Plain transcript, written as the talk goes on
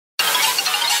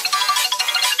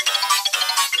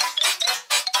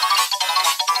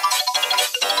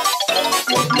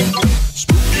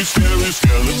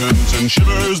scary skeletons and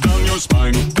shivers down your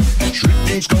spine.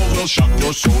 Shrieking skulls will shock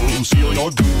your soul, seal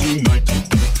your doom tonight.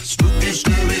 Spooky,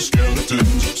 scary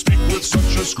skeletons speak with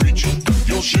such a screech.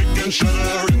 You'll shake and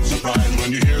shudder in surprise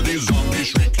when you hear these zombies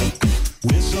shriek.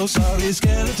 We're so sorry,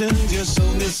 skeletons, you're so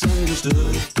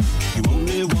misunderstood. You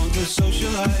only want to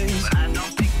socialize, but I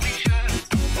don't think we should.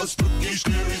 A spooky,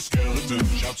 scary skeleton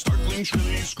shouts startling,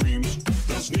 shrilly screams.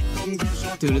 They'll sneak under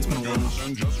sarcophagus. Dude, it's been a while.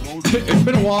 And just won't It's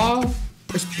been a while.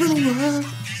 It's been a while.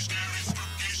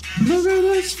 Look at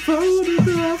this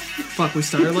photograph. Fuck, we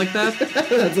started like that?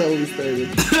 That's how we started.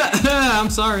 I'm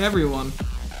sorry, everyone.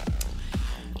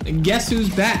 And guess who's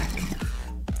back?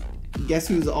 Guess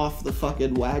who's off the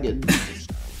fucking wagon?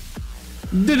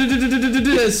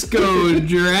 Disco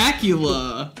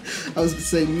Dracula. I was gonna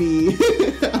say me.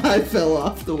 I fell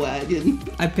off the wagon.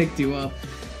 I picked you up.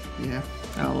 Yeah.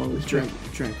 I'll always Drank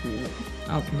me up.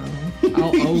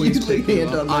 I'll always pick you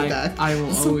Hand up. on my back. I will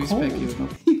It's so always pick cold. you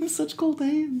up. You have such cold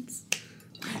hands.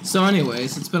 So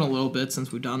anyways, it's been a little bit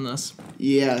since we've done this.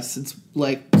 Yeah, since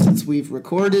we've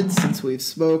recorded, since we've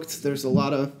smoked, there's a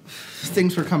lot of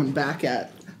things we're coming back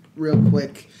at real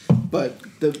quick. But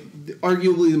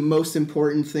arguably the most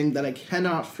important thing that I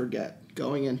cannot forget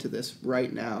going into this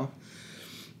right now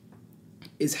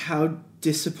is how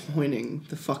disappointing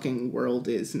the fucking world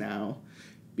is now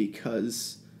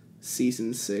because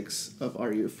Season 6 of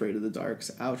Are You Afraid of the Dark's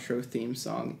outro theme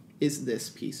song is this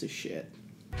piece of shit.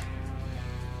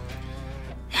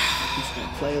 I'm just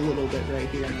gonna play a little bit right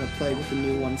here. I'm gonna play what the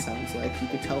new one sounds like. You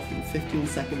can tell from 15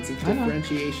 seconds of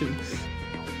differentiation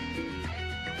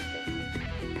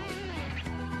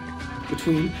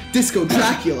between Disco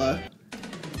Dracula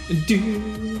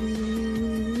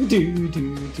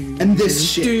and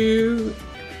this shit.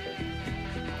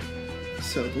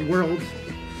 So the world,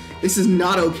 this is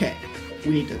not okay.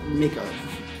 We need to make a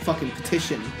fucking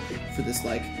petition for this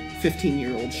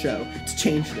 15-year-old show to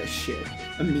change this shit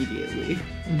immediately.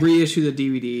 Reissue the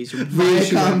DVDs.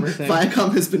 Reissue everything.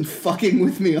 Viacom has been fucking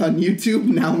with me on YouTube.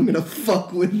 Now I'm gonna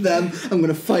fuck with them. I'm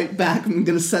gonna fight back. I'm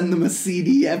gonna send them a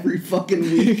CD every fucking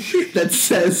week that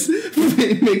says,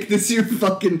 make this your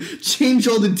fucking, change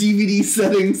all the DVD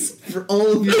settings for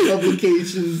all of your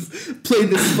publications. Play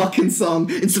this fucking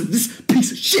song instead of this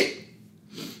piece of shit.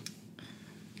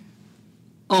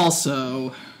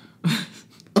 Also,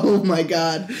 oh my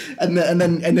god! And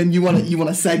then you want to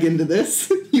seg into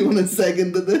this? You want to seg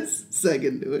into this? Seg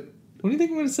into it. what do you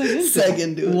think I'm gonna say? Seg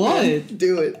into it. What? Man.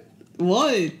 Do it.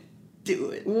 What? Do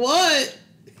it. What?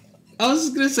 I was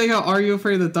just gonna say how Are You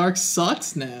Afraid of the Dark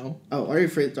sucks now. Oh, Are You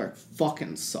Afraid of the Dark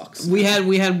fucking sucks. We had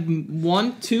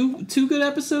two good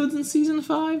episodes in season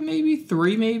 5, maybe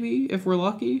 3, maybe if we're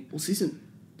lucky. Well, season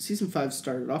 5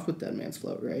 started off with Dead Man's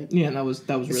Float, right? Yeah, and that was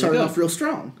really It started good. off real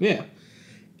strong. Yeah.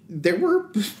 There were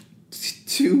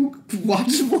 2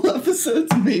 watchable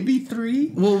episodes, maybe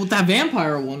 3. Well, that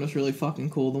vampire one was really fucking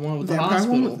cool. The one with the Vampire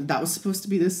hospital. one, that was supposed to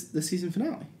be the season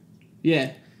finale.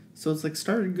 Yeah. So it's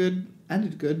started good,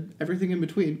 ended good, everything in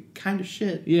between, kind of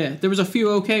shit. Yeah, there was a few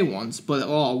okay ones, but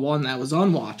one that was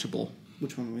unwatchable.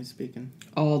 Which one are we speaking?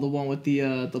 Oh, the one with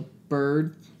the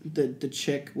bird. The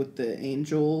chick with the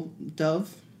angel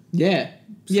dove. Yeah,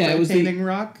 it was painting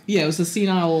rock. Yeah, it was the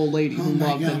senile old lady Oh who my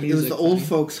loved the god! music. It was the old thing.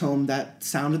 folks' home that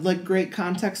sounded like great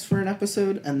context for an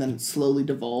episode, and then it slowly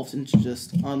devolved into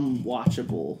just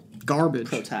unwatchable Garbage.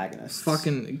 protagonists.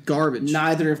 Fucking garbage.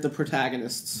 Neither of the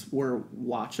protagonists were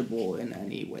watchable in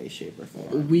any way, shape, or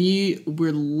form. We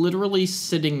were literally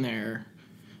sitting there,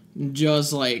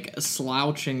 just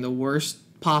slouching, the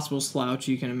worst possible slouch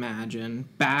you can imagine,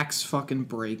 backs fucking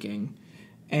breaking.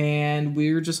 And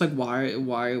we were just like, why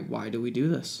do we do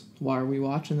this? Why are we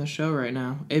watching this show right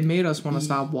now? It made us want to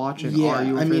stop watching Are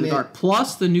You Afraid of the Dark?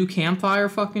 Plus the new Campfire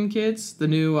fucking kids, the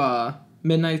new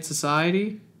Midnight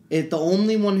Society. The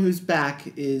only one who's back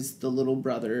is the little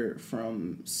brother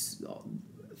from,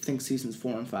 I think, seasons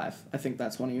 4 and 5. I think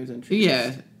that's when he was introduced.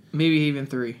 Yeah, maybe even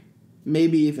 3.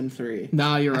 Maybe even 3.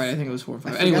 Nah, you're right. I think it was 4 and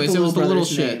 5. forgot Anyways, the it was the little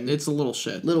brother's shit. name. It's a little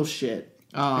shit. Little shit.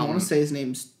 I want to say his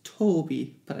name's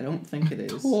Toby, but I don't think it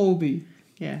is. Toby.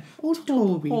 Yeah. Oh,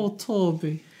 Toby. Oh,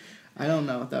 Toby. I don't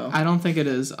know, though. I don't think it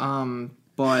is.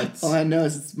 But all I know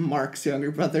is it's Mark's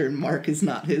younger brother, and Mark is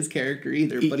not his character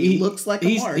either, but he looks like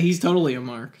a Mark. He's totally a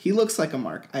Mark. He looks like a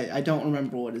Mark. I don't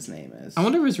remember what his name is. I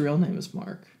wonder if his real name is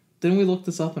Mark. Didn't we look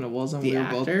this up and it wasn't? The we were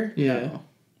actor? Both, yeah.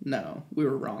 No. We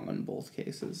were wrong on both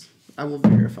cases. I will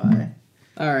verify.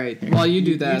 All right. While you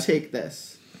do that. You take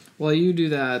this. While you do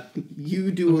that.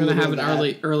 You do I'm a little gonna have of an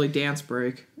that. early dance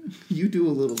break. You do a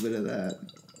little bit of that.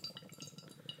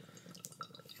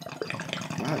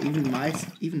 Wow,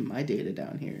 even my data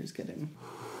down here is getting...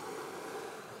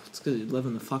 because you live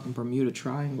in the fucking Bermuda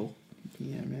Triangle.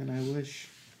 Yeah, man, I wish.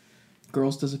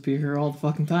 Girls disappear here all the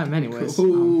fucking time anyways.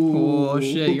 Ooh. Oh,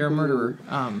 shit, you're a murderer.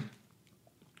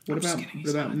 What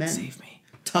about men? Save me.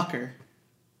 Tucker.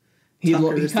 He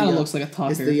Tucker kind of looks like a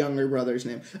Tucker. It's the younger brother's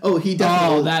name. Oh, he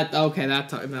definitely... Oh, that... Okay,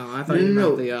 that... No, I thought you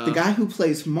meant the... The guy who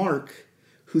plays Mark,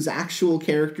 whose actual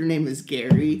character name is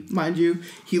Gary, mind you,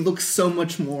 he looks so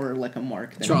much more like a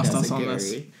Mark than Trust he does us a on Gary.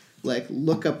 this. Like,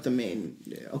 look up the main...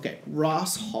 Okay,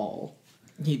 Ross Hall.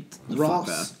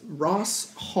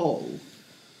 Ross Hall.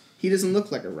 He doesn't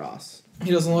look like a Ross.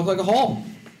 He doesn't look like a Hall.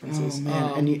 Oh,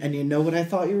 man. And you know what I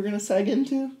thought you were going to seg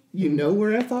into? You know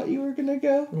where I thought you were going to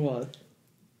go? What?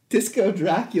 Disco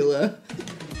Dracula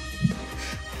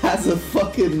has a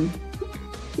fucking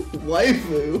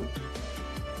waifu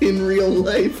in real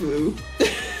life-oo.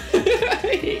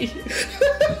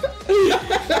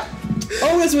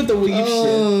 Oh, it's with the weave shit.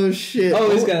 Oh, shit.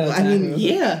 Oh, he's got I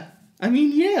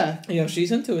mean, yeah. Yeah,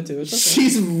 she's into it, too. It's okay.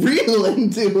 She's real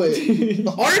into it.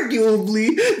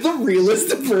 Arguably, the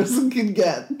realest a person can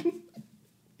get.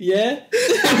 Yeah?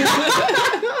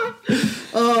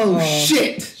 Oh,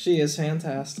 shit. She is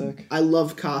fantastic. I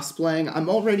love cosplaying. I'm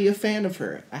already a fan of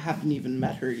her. I haven't even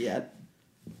met her yet.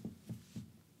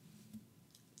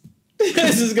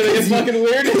 This is gonna get fucking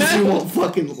weird now. You won't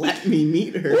fucking let me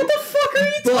meet her. What the fuck are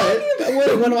you talking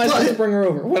about? When am I supposed to bring her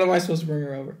over? When am I supposed to bring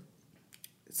her over?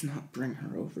 It's not bring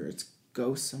her over. It's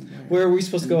go somewhere. Where are we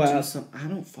supposed to go out? I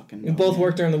don't fucking know. We both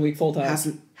work during the week full time. Has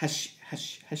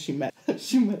she met? Has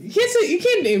she met? You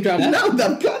can't name drop that. No,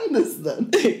 I'm cutting this then.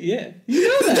 Yeah. You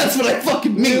know that. That's what I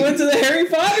fucking mean. We went to the Harry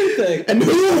Potter thing. And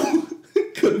who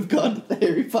could have gone to the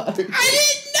Harry Potter thing? I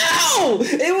didn't know!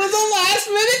 It was a last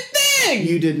minute thing!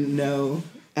 You didn't know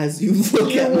as you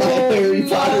look at my Harry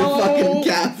Potter fucking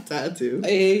calf tattoo. I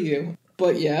hate you.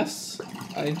 But yes,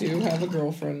 I do have a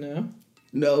girlfriend now.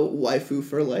 No waifu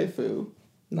for life-oo.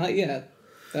 Not yet.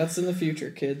 That's in the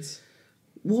future, kids.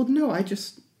 Well, no,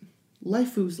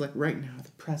 life-oo's like right now,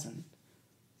 the present.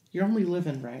 You're only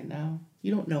living right now.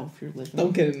 You don't know if you're living.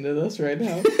 Don't get into this right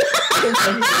now.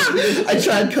 I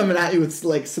tried coming at you with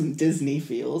like some Disney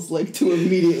feels, like to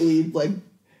immediately like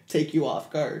take you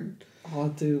off guard. Oh,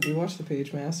 dude, we watched The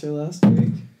Page Master last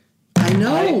week. I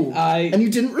know. And you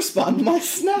didn't respond to my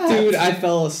snap. Dude, I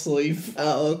fell asleep.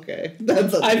 Oh, okay.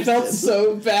 I felt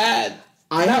so bad.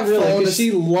 Not really, because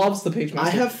she loves The Page Master.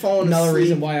 I have fallen Another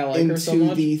reason why I like her so much.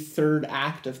 Into the third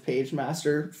act of Page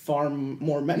Master far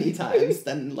more many times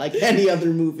than like any other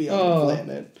movie on the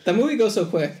planet. That movie goes so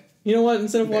quick. You know what?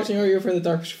 Instead of watching Are You Afraid of the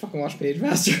Dark, we should fucking watch Page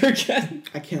Master again.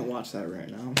 I can't watch that right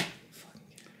now.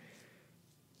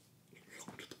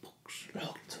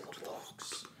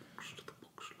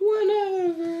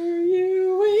 Whenever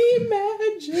you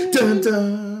imagine. Dun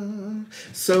dun.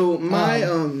 So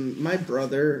my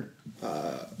brother,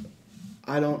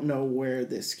 I don't know where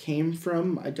this came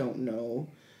from. I don't know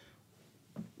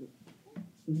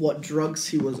what drugs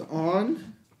he was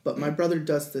on, but my brother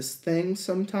does this thing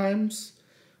sometimes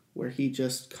where he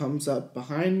just comes up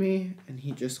behind me and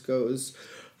he just goes,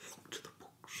 look to the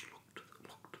books, look to the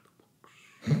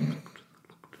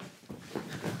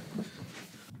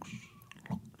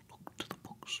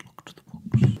books, look to the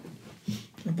books.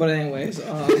 But anyways,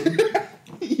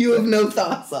 You have no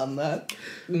thoughts on that?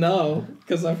 No,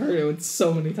 because I've heard it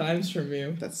so many times from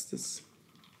you. That's just...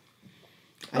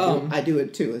 I do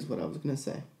it too, is what I was going to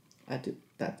say. I do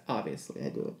that, obviously, I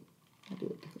do it.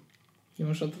 You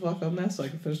want to shut the fuck up now so I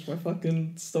can finish my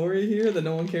fucking story here that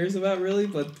no one cares about really,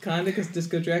 but kinda because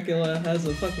Disco Dracula has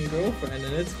a fucking girlfriend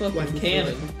and it's fucking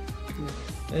canon.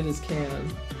 Yeah. It is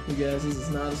canon. You guys, this is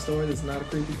not a story, this is not a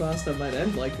creepypasta. I might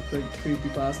end like a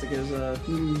creepypasta because,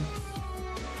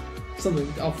 something,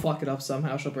 I'll fuck it up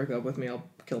somehow, she'll break up with me, I'll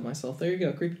kill myself. There you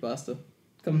go, creepypasta.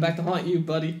 Coming back to haunt you,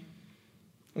 buddy.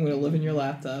 I'm gonna live in your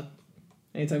laptop.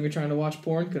 Anytime you're trying to watch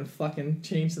porn, gonna fucking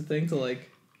change the thing to, like,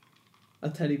 a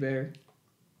teddy bear.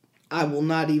 I will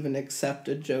not even accept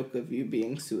a joke of you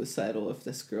being suicidal if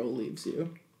this girl leaves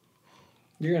you.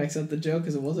 You're gonna accept the joke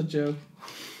because it was a joke.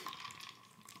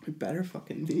 It better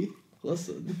fucking be.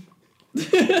 Listen.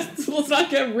 Let's not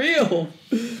get real.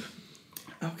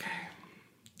 Okay.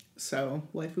 So,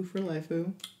 waifu for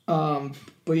life-oo.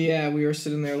 But yeah, we were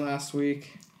sitting there last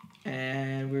week,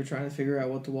 and we were trying to figure out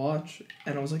what to watch.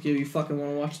 And I was like, yo, you fucking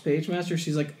want to watch The Page Master?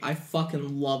 She's like, I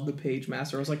fucking love The Page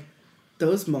Master. I was like...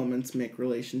 Those moments make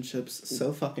relationships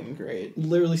so fucking great.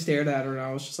 Literally stared at her, and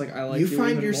I was just like, I like you even more.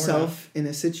 You find yourself in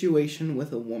a situation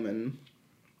with a woman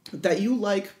that you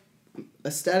like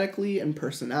aesthetically and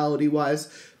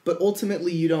personality-wise, but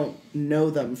ultimately you don't know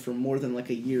them for more than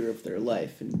like a year of their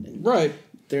life. And right.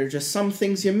 There are just some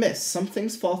things you miss. Some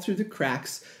things fall through the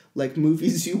cracks. like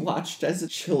movies you watched as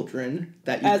children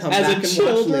that you come as back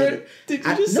and watch later. Did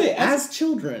you just say as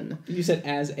children? You said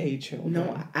as a children.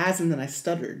 No, as, and then I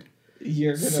stuttered.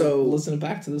 You're gonna listen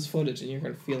back to this footage and you're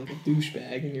gonna feel like a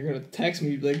douchebag and you're gonna text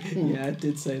me like, yeah, I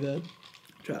did say that.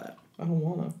 Try that. I don't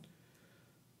wanna.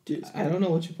 Dude, I don't know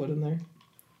what you put in there.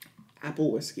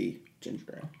 Apple whiskey,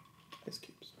 ginger ale, ice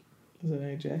cubes. Is it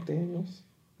any Jack Daniels?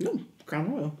 No,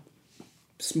 Crown Royal.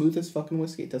 Smooth as fucking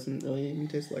whiskey. It doesn't really even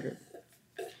taste like it.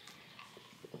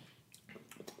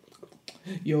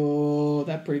 Yo,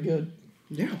 that's pretty good.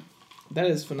 Yeah. That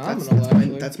is phenomenal,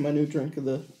 actually. That's my new drink of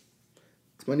the...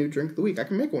 It's my new drink of the week. I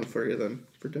can make one for you then,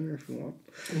 for dinner if you want.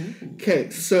 Okay,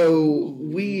 so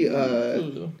we,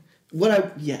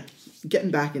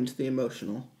 getting back into the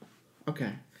emotional.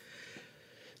 Okay.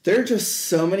 There are just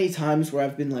so many times where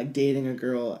I've been, like, dating a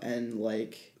girl and,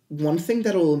 like, one thing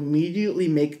that'll immediately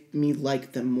make me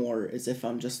like them more is if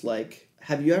I'm just like,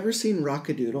 have you ever seen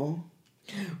Rockadoodle?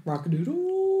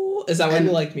 Rockadoodle? Is that why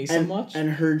you like me so much? And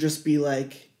her just be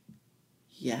like,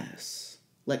 yes.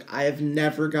 Like, I have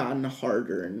never gotten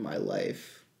harder in my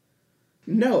life.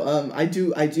 No, I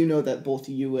do know that both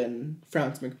you and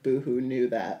Franz McBoohoo knew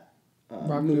that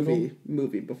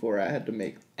movie before I had to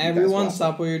make. Everyone,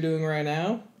 stop what you're doing right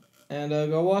now and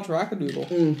go watch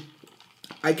Rockadoodle.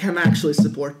 I can actually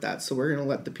support that, so we're gonna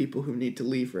let the people who need to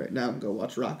leave right now and go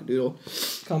watch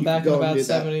Rockadoodle. Come back in about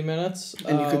 70 minutes.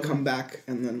 And you could come back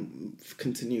and then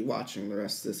continue watching the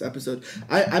rest of this episode.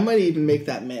 I might even make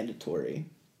that mandatory.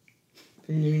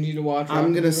 You need to watch Rockadoodle?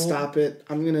 I'm gonna stop it.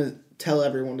 I'm gonna tell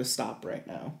everyone to stop right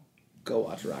now. Go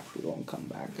watch Rockadoodle and come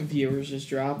back. Viewers just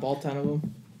drop, all 10 of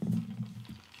them?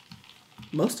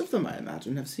 Most of them, I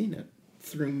imagine, have seen it.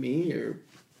 Through me or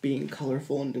being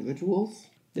colorful individuals.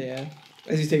 Yeah.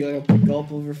 As you take like a big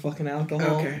gulp of your fucking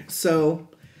alcohol. Okay, so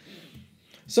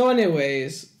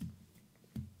anyways,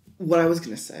 what I was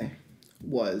gonna say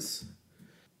was,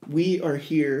 we are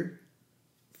here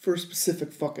for a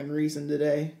specific fucking reason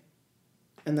today,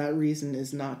 and that reason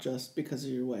is not just because of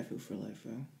your waifu for life.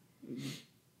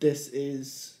 This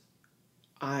is,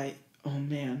 oh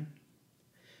man,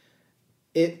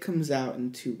 it comes out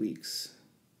in 2 weeks.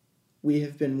 We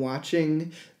have been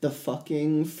watching the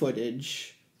fucking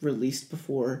footage released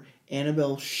before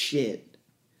Annabelle shit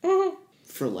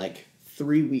for like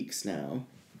 3 weeks now.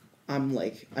 I'm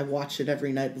like, I watch it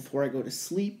every night before I go to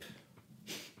sleep.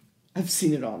 I've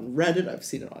seen it on Reddit, I've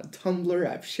seen it on Tumblr,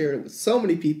 I've shared it with so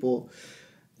many people.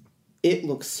 It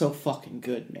looks so fucking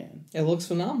good, man. It looks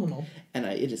phenomenal. And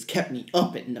it has kept me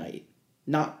up at night.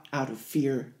 Not out of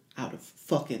fear, out of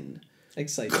fucking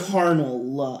excitement. Carnal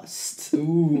lust.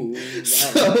 Ooh,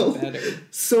 that was better.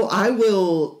 So I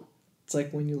will... It's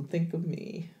like when you think of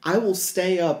me. I will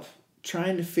stay up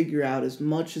trying to figure out as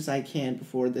much as I can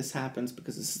before this happens,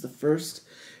 because this is the first,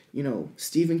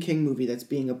 Stephen King movie that's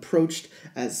being approached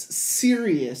as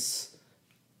serious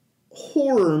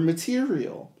horror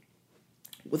material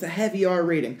with a heavy R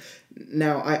rating.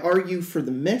 Now, I argue for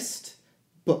The Mist,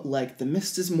 but, like, The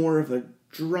Mist is more of a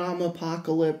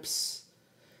drama-apocalypse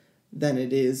than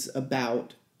it is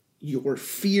about your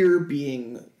fear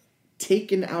being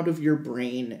taken out of your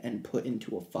brain and put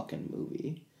into a fucking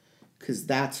movie. Because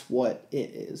that's what it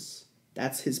is.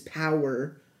 That's his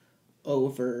power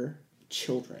over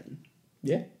children.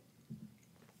 Yeah.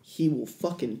 He will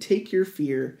fucking take your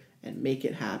fear and make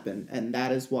it happen. And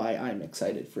that is why I'm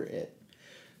excited for it.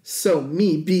 So,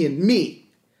 me being me,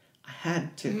 I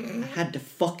had to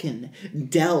fucking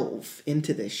delve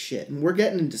into this shit. And we're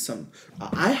getting into some...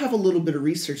 I have a little bit of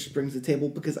research to bring to the table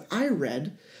because I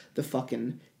read the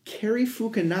fucking Cary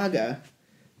Fukunaga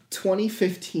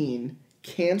 2015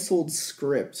 canceled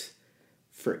script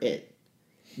for it.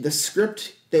 The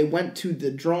script, they went to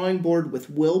the drawing board with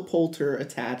Will Poulter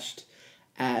attached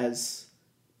as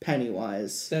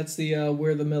Pennywise. That's the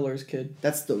We're the Millers kid.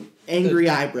 That's the angry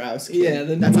eyebrows kid.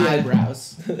 Yeah, that's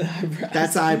eyebrows. Eyebrows.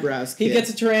 That's eyebrows kid. He gets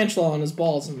a tarantula on his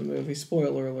balls in the movie.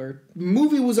 Spoiler alert.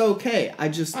 Movie was okay. I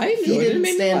enjoyed it. It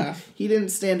made me laugh. He didn't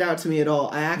stand out to me at all.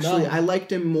 I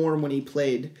liked him more when he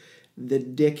played the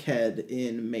dickhead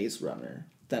in Maze Runner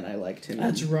than I liked him.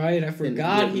 That's right. I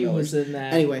forgot he was in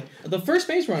that. Anyway, the first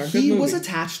Maze Runner. He was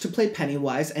attached to play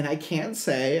Pennywise, and I can't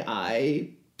say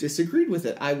I disagreed with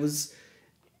it.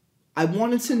 I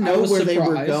wanted to know where they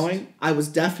were going. I was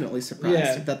definitely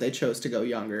surprised that they chose to go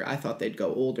younger. I thought they'd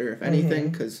go older, if anything,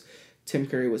 because Tim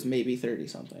Curry was maybe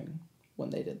 30-something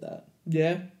when they did that.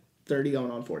 Yeah. 30 going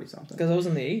on 40-something. Because that was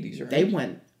in the 80s, right?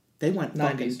 They went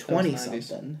fucking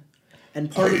 20-something. And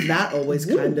part of that always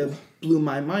kind of blew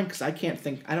my mind, because I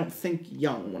don't think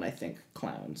young when I think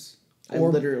clowns. I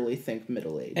literally think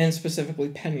middle-aged. And specifically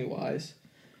Pennywise.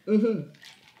 Mm-hmm.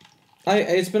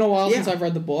 It's been a while Yeah. since I've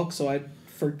read the book, so I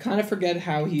kind of forget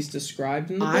how he's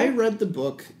described in the book. I read the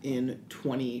book in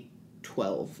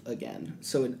 2012 again,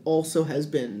 so it also has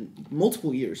been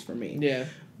multiple years for me. Yeah.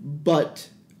 But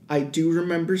I do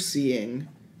remember seeing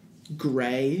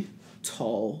gray,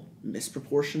 tall,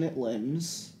 misproportionate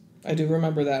limbs. I do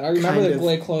remember that. I remember the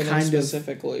gray clothing kind of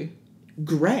specifically.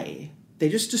 Gray. They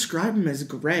just describe him as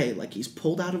gray, like he's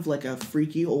pulled out of like a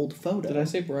freaky old photo. Did I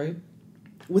say bright?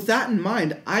 With that in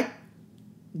mind,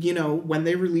 when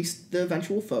they released the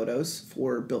eventual photos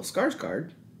for Bill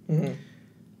Skarsgård, Mm-hmm.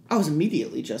 I was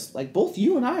immediately just like, both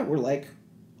you and I were like,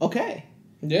 okay.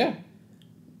 Yeah.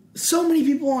 So many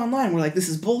people online were like, this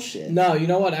is bullshit. No, you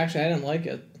know what? Actually, I didn't like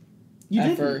it. You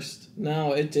didn't? First.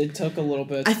 No, it took a little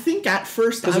bit. I think at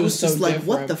first I was just so like,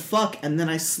 what the fuck? And then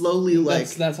I slowly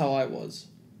That's how I was.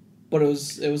 But it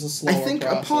was a slower I think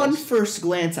process. upon first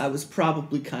glance, I was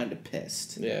probably kind of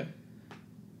pissed. Yeah.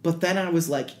 But then I was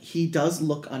like, he does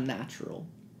look unnatural.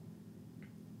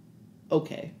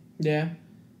 Okay. Yeah.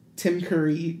 Tim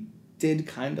Curry did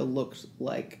kind of look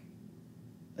like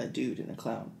a dude in a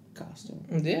clown costume.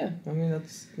 Yeah. I mean,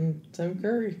 that's Tim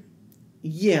Curry.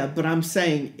 Yeah, but I'm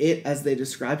saying it, as they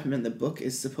describe him in the book,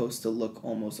 is supposed to look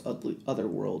almost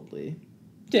otherworldly.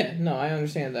 Yeah, no, I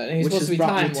understand that. And he's supposed to be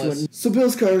timeless. So Bill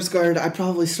Skarsgård, I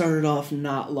probably started off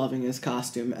not loving his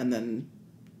costume and then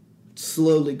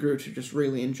slowly grew to just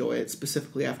really enjoy it,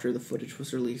 specifically after the footage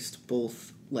was released,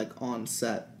 both like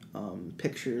on-set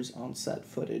pictures, on-set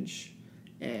footage,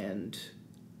 and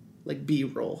like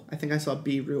B-roll. I think I saw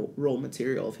B-roll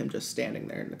material of him just standing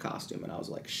there in the costume, and I was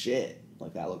like, shit,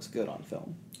 like that looks good on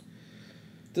film.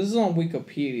 This is on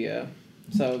Wikipedia,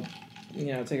 so, take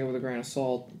it with a grain of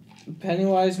salt.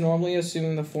 Pennywise normally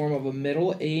assuming the form of a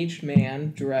middle-aged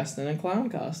man dressed in a clown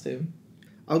costume.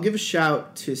 I'll give a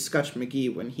shout to Scutch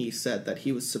McGee when he said that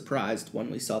he was surprised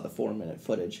when we saw the 4-minute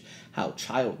footage how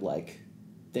childlike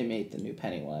they made the new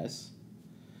Pennywise.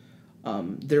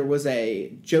 There was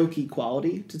a jokey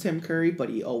quality to Tim Curry, but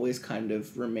he always kind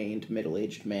of remained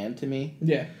middle-aged man to me.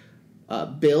 Yeah.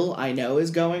 Bill, I know,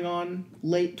 is going on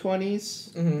late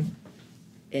 20s. Mm-hmm.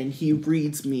 And he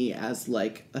reads me as,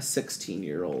 like, a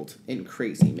 16-year-old in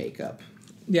crazy makeup.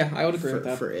 Yeah, I would agree with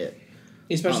that. For it.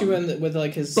 Especially with,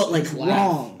 like, his But, like, his laugh.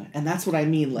 wrong. And that's what I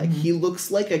mean. Like, he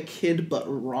looks like a kid, but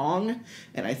wrong.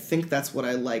 And I think that's what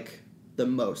I like the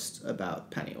most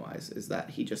about Pennywise, is that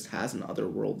he just has an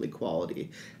otherworldly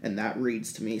quality. And that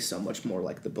reads to me so much more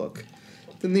like the book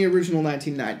than the original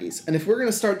 1990s. And if we're going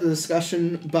to start the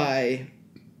discussion by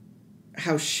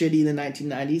how shitty the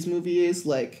 1990s movie is,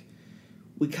 like,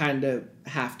 we kind of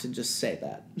have to just say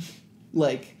that.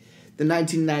 Like, the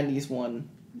 1990s one,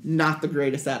 not the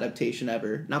greatest adaptation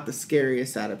ever, not the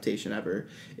scariest adaptation ever.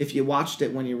 If you watched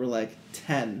it when you were, like,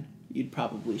 10, you'd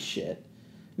probably shit.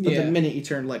 But the minute you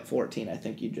turned, like, 14, I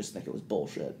think you'd just think it was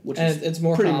bullshit. Which is it's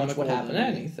more pretty comical much what happened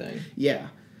than to me. anything. Yeah.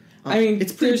 I mean,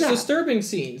 it's pretty there's bad. disturbing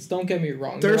scenes, don't get me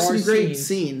wrong. There are some great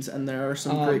scenes, and there are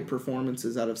some great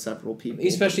performances out of several people.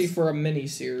 Especially for a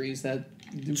mini-series that...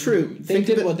 True. They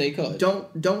did what they could.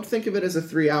 Don't think of it as a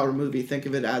 3-hour movie. Think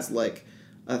of it as, like,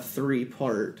 a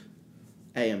 3-part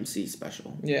AMC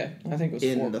special. Yeah, I think it was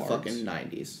 4 in the parts. fucking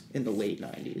 90s, in the late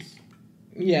 90s.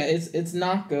 Yeah, it's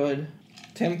not good.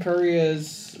 Tim Curry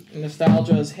is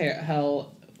nostalgia as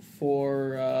hell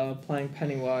for playing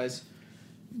Pennywise,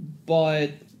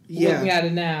 but looking at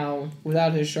it now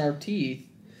without his sharp teeth,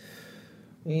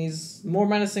 he's more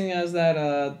menacing as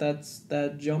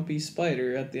that jumpy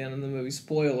spider at the end of the movie.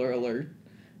 Spoiler alert.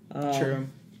 True.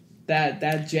 That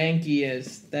janky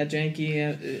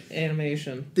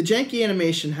animation. The janky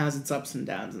animation has its ups and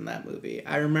downs in that movie.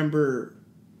 I remember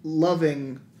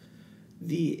loving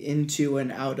the into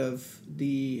and out of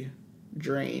the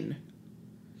drain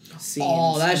scenes.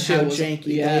 Oh, that shit was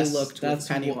janky they looked with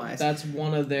Pennywise. That's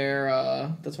one of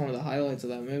the highlights of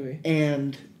that movie.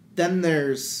 And then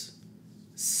there's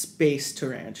Space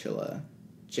Tarantula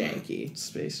janky.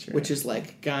 Space Tarantula. Which is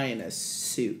like guy in a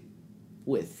suit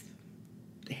with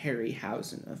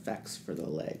Harryhausen effects for the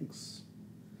legs.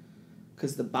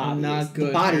 Because the body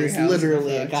is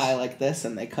literally a guy like this,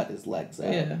 and they cut his legs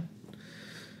out. Yeah.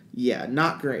 Yeah,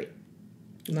 not great.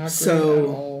 Not great at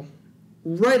all.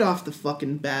 Right off the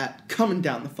fucking bat, coming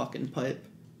down the fucking pipe,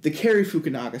 the Cary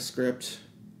Fukunaga script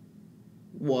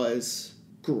was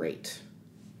great.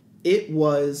 It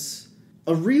was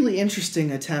a really interesting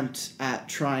attempt at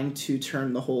trying to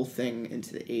turn the whole thing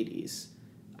into the 80s.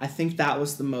 I think that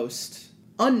was the most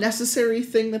unnecessary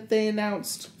thing that they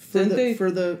announced for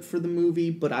the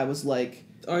movie, but I was like,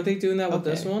 aren't they doing that with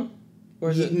this one? Or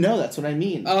is it? No, that's what I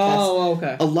mean. Oh,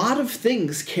 okay. A lot of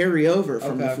things carry over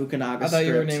from the Fukunaga I thought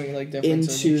you were script naming, like,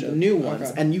 differences into the new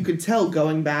ones. Okay. And you could tell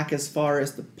going back as far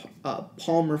as the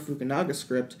Palmer Fukunaga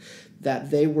script that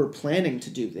they were planning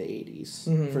to do the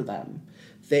 80s for them.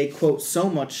 They quote so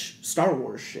much Star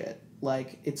Wars shit.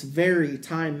 Like, it's very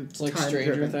It's like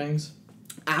Stranger Things.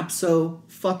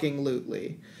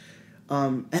 Abso-fucking-lutely.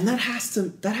 And that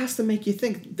has to make you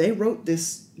think. They wrote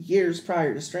this years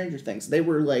prior to Stranger Things. They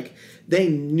were like, they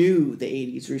knew the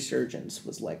 80s resurgence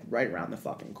was like right around the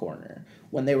fucking corner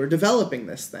when they were developing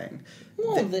this thing.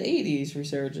 Well, the 80s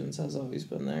resurgence has always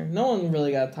been there. No one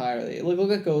really got tired of it. Like,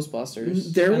 look at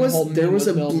Ghostbusters. There was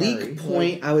a Bill bleak Murray.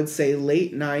 point, I would say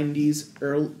late 90s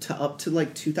early to up to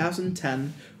like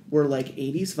 2010 where like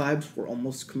 80s vibes were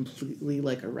almost completely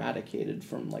like eradicated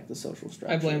from like the social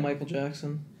structure. I blame Michael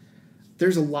Jackson.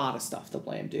 There's a lot of stuff to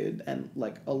blame, dude, and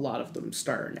like a lot of them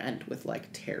start and end with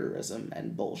like terrorism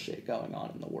and bullshit going on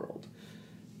in the world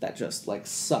that just like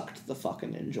sucked the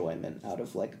fucking enjoyment out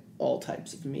of like all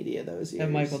types of media those years.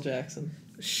 And Michael Jackson.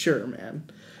 Sure, man.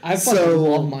 I fucking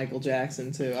love Michael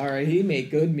Jackson too. All right, he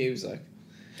made good music.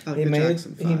 He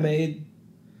made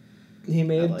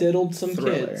diddled some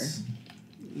Thriller. kids.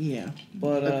 Yeah,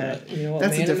 but okay. You know what?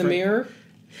 That's Man in the Mirror,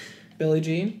 Billie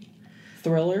Jean,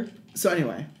 Thriller. So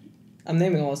anyway. I'm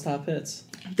naming all his top hits.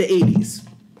 The 80s.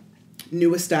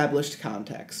 New established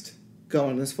context.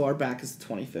 Going as far back as the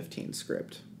 2015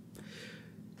 script.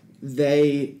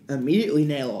 They immediately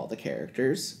nail all the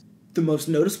characters. The most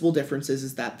noticeable difference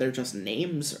is that their just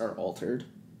names are altered.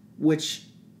 Which,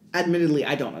 admittedly,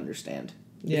 I don't understand.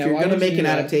 Yeah, if you're going to make an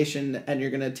adaptation and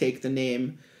you're going to take the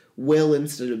name Will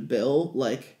instead of Bill,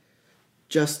 like,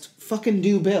 just fucking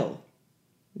do Bill.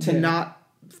 To not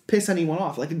piss anyone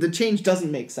off. Like, the change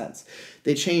doesn't make sense.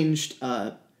 They changed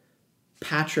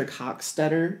Patrick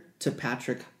Hockstetter to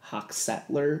Patrick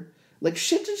Hocksettler. Like,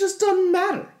 shit just doesn't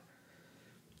matter.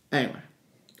 Anyway,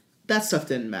 that stuff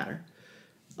didn't matter.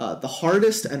 The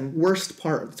hardest and worst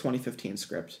part of the 2015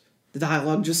 script, the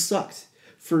dialogue just sucked.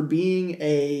 For being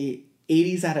a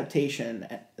 80s adaptation,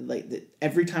 like,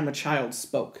 every time a child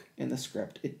spoke in the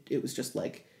script, it was just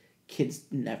like, kids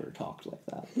never talked like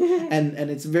that. and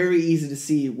it's very easy to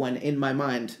see when, in my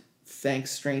mind,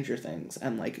 thanks Stranger Things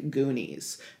and, like,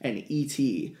 Goonies and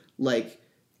E.T., like...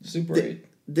 Super 8.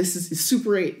 This is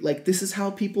Super 8. Like, this is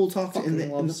how people talk fucking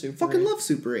love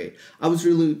Super 8. I was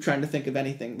really trying to think of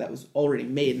anything that was already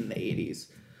made in the 80s.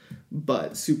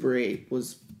 But Super 8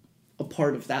 was a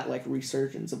part of that, like,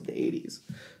 resurgence of the 80s.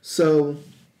 So,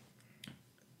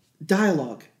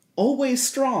 dialogue. Always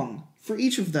strong. For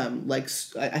each of them, like,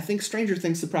 I think Stranger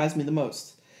Things surprised me the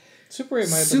most. Super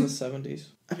 8 might have been the 70s.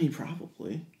 I mean,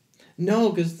 probably. No,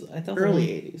 because I thought early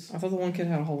 80s. I thought the one kid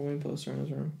had a Halloween poster in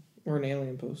his room. Or an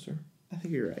Alien poster. I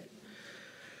think you're right.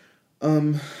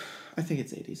 I think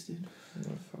it's 80s, dude.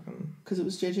 Because it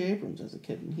was J.J. Abrams as a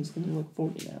kid, and he's going to look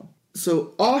 40 now.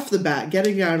 So, off the bat,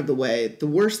 getting out of the way, the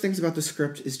worst things about the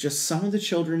script is just some of the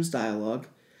children's dialogue,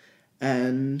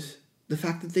 and... the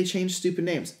fact that they changed stupid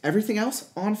names. Everything else,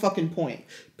 on fucking point.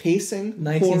 Pacing,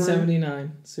 1979.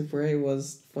 horror. Super 8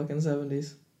 was fucking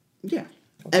 70s. Yeah.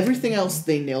 Everything else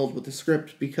they nailed with the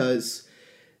script because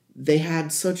they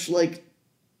had such, like,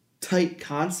 tight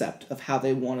concept of how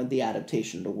they wanted the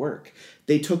adaptation to work.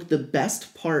 They took the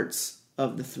best parts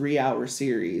of the 3-hour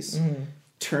series,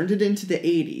 turned it into the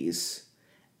 80s,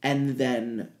 and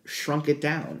then shrunk it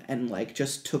down and, like,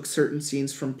 just took certain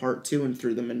scenes from part 2 and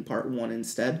threw them in part 1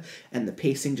 instead, and the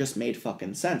pacing just made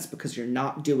fucking sense because you're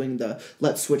not doing the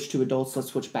let's switch to adults, let's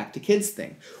switch back to kids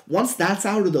thing. Once that's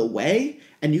out of the way,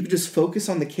 and you can just focus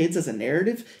on the kids as a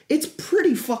narrative, it's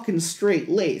pretty fucking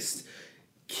straight-laced.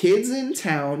 Kids in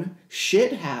town,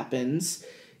 shit happens,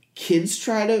 kids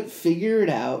try to figure it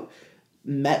out,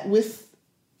 met with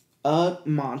a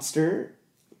monster,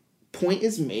 point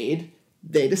is made,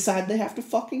 they decide they have to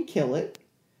fucking kill it.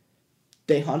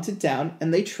 They hunt it down,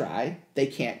 and they try. They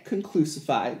can't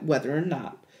conclusify whether or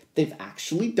not they've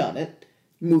actually done it.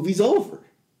 Movie's over.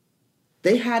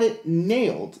 They had it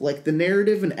nailed, like the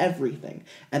narrative and everything.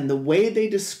 And the way they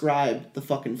described the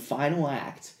fucking final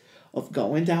act of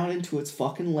going down into its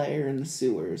fucking lair in the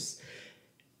sewers.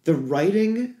 The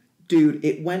writing, dude,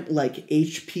 it went like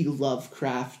H.P.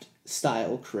 Lovecraft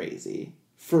style crazy.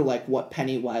 For, like, what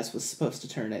Pennywise was supposed to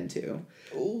turn into.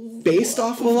 Based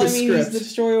off of the script. He's the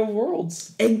destroyer of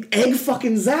worlds. Egg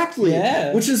fucking exactly.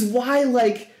 Yeah. Which is why,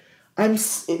 like,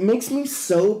 it makes me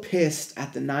so pissed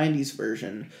at the 90s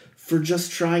version for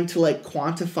just trying to, like,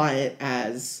 quantify it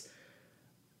as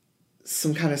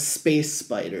some kind of space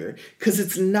spider. Because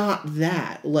it's not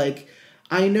that. Like,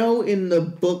 I know in the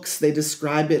books they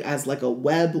describe it as like a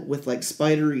web with like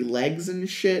spidery legs and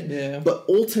shit. Yeah. But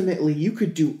ultimately, you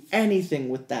could do anything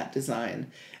with that design.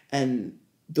 And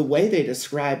the way they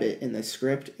describe it in the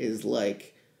script is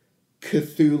like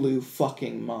Cthulhu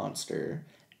fucking monster.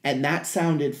 And that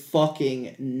sounded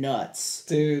fucking nuts.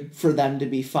 Dude. For them to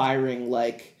be firing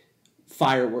like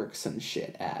fireworks and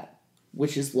shit at.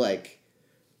 Which is like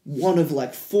one of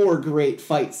like 4 great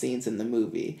fight scenes in the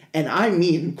movie. And I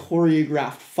mean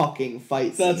choreographed fucking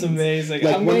fight scenes. That's amazing.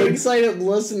 Like, I'm getting excited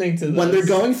listening to this. When they're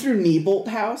going through Neibolt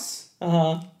House,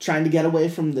 uh-huh, trying to get away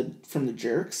from the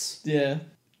jerks, yeah,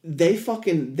 they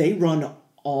run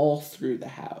all through the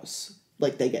house.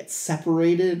 Like, they get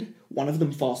separated, one of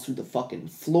them falls through the fucking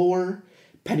floor,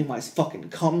 Pennywise fucking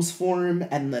comes for him,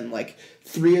 and then like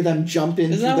 3 of them jump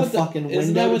in through the fucking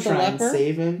window to try and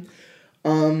save him.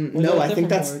 No, I think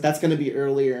that's going to be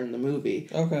earlier in the movie.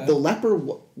 Okay. The leper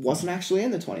wasn't actually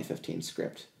in the 2015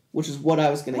 script, which is what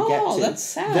I was going to get to. Oh, that's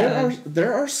sad.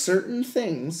 There are certain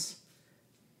things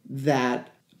that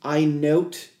I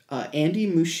note.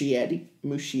 Andy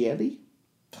Muschietti?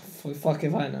 Fuck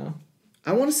if I know.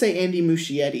 I want to say Andy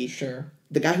Muschietti. Sure.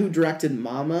 The guy who directed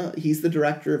Mama, he's the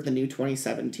director of the new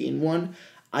 2017 one.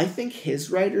 I think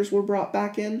his writers were brought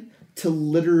back in to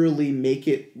literally make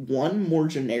it, 1, more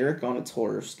generic on its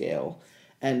horror scale,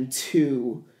 and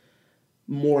 2,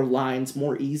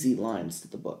 more easy lines to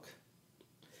the book.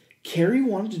 Carrie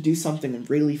wanted to do something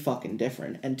really fucking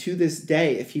different, and to this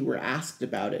day, if he were asked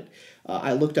about it,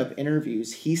 I looked up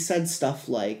interviews, he said stuff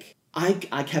like, I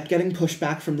kept getting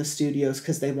pushback from the studios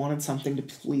because they wanted something to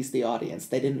please the audience.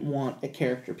 They didn't want a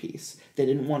character piece. They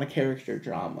didn't want a character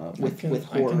drama with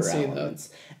horror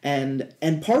elements. And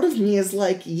part of me is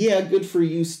like, yeah, good for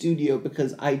you, studio,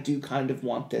 because I do kind of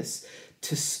want this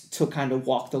to kind of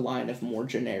walk the line of more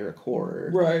generic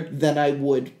horror than I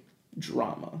would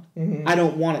drama. Mm-hmm. I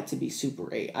don't want it to be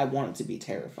Super 8. I want it to be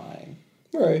terrifying.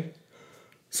 Right.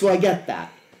 So I get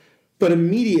that. But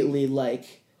immediately,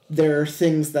 like, there are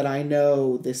things that I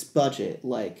know this budget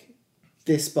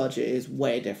is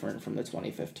way different from the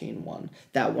 2015 one.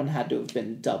 That one had to have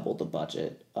been double the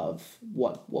budget of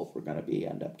what we're going to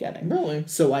end up getting. Really?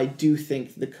 So I do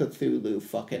think the Cthulhu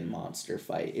fucking monster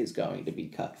fight is going to be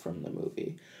cut from the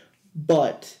movie.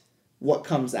 But what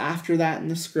comes after that in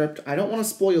the script, I don't want to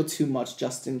spoil too much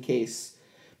just in case.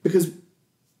 Because,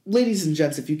 ladies and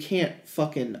gents, if you can't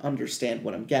fucking understand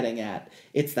what I'm getting at,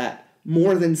 it's that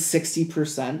more than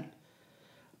 60%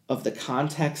 of the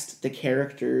context, the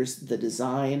characters, the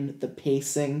design, the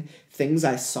pacing, things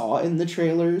I saw in the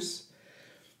trailers,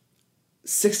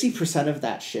 60% of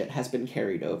that shit has been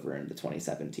carried over into the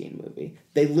 2017 movie.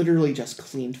 They literally just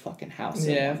cleaned fucking house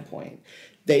at one point.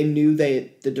 They knew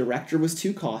the director was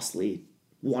too costly,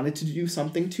 wanted to do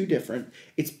something too different.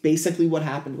 It's basically what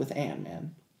happened with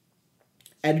Ant-Man.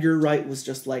 Edgar Wright was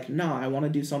just like, nah, I want to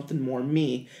do something more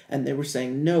me. And they were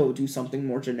saying, no, do something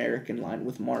more generic in line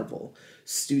with Marvel.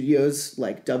 Studios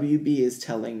like WB is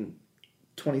telling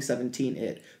 2017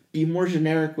 it, be more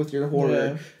generic with your horror.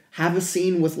 Yeah. Have a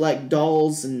scene with like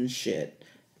dolls and shit.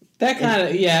 That kind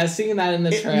of, seeing that in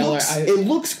the trailer. It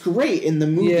looks great in the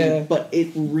movie, but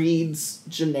it reads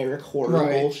generic horror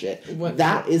bullshit.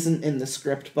 That isn't in the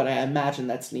script, but I imagine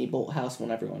that's Neibolt House when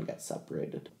everyone gets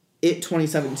separated. It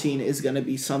 2017 is going to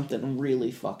be something really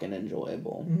fucking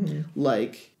enjoyable. Mm-hmm.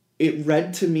 Like, it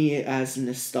read to me as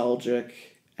nostalgic,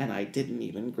 and I didn't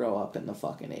even grow up in the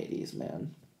fucking 80s,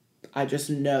 man. I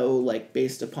just know, like,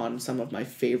 based upon some of my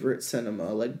favorite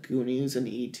cinema, like Goonies and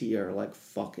E.T. are, like,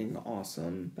 fucking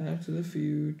awesome. Back to the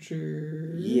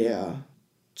Future. Yeah.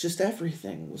 Just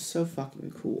everything was so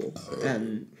fucking cool.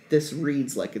 And this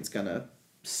reads like it's gonna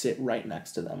sit right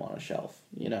next to them on a shelf,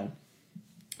 you know?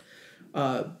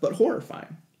 But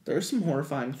horrifying. There are some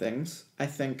horrifying things. I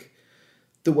think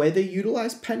the way they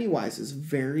utilize Pennywise is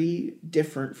very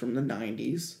different from the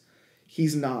 90s.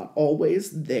 He's not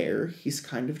always there. He's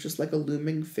kind of just like a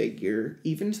looming figure,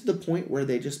 even to the point where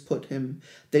they just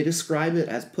they describe it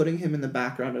as putting him in the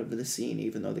background of the scene,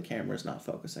 even though the camera's not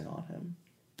focusing on him.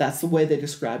 That's the way they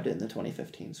described it in the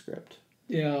 2015 script.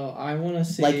 Yeah, I want to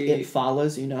see... Like, it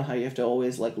follows, you know how you have to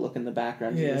always, like, look in the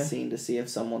background of the scene to see if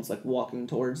someone's, like, walking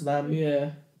towards them?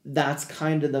 Yeah. That's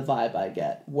kind of the vibe I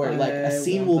get, where, like, a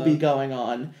scene will be going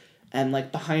on, and,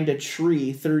 like, behind a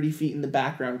tree, 30 feet in the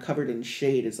background, covered in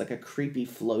shade, is, like, a creepy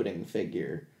floating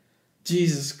figure.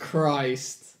 Jesus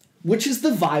Christ. Which is the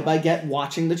vibe I get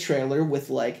watching the trailer with,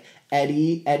 like,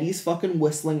 Eddie's fucking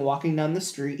whistling, walking down the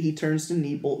street. He turns to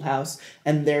Neibolt House,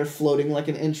 and there, floating like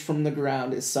an inch from the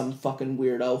ground, is some fucking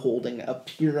weirdo holding a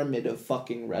pyramid of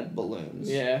fucking red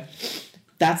balloons. Yeah.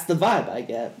 That's the vibe I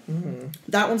get. Mm-hmm.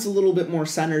 That one's a little bit more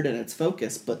centered in its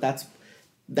focus, but that's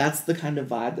the kind of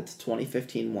vibe that the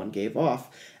 2015 one gave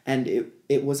off. And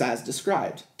it was as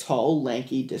described. Tall,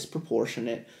 lanky,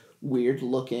 disproportionate,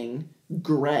 weird-looking,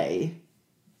 gray.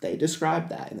 They described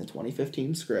that in the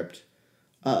 2015 script.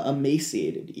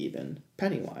 Emaciated, even.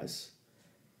 Pennywise.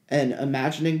 And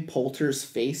imagining Poulter's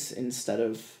face instead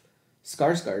of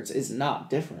Skarsgård's is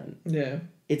not different. Yeah.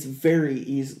 It's very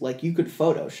easy. Like, you could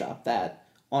Photoshop that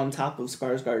on top of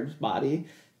Skarsgård's body,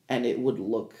 and it would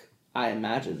look, I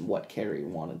imagine, what Carrie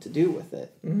wanted to do with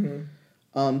it.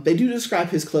 Mm-hmm. They do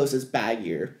describe his clothes as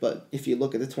baggier, but if you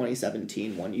look at the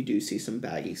 2017 one, you do see some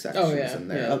baggy sections in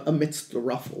there, amidst the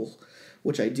ruffle,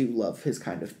 which I do love his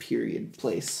kind of period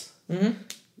place. Mm-hmm.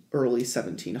 Early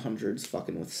 1700s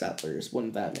fucking with settlers.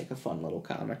 Wouldn't that make a fun little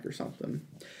comic or something?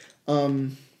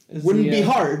 Wouldn't be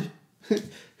hard.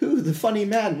 Who, the funny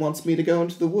man, wants me to go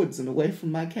into the woods and away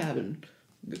from my cabin?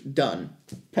 Done.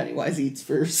 Pennywise sleeps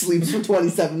for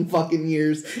 27 fucking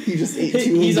years. He just ate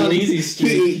two. He's on easy street.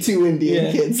 He ate 2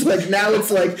 Indian kids. Like, now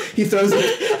it's like he throws a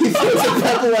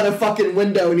pebble at a fucking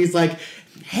window and he's like,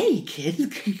 "Hey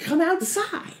kid, come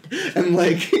outside." And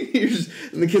like,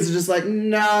 and the kids are just like,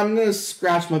 "Nah, I'm gonna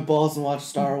scratch my balls and watch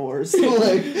Star Wars."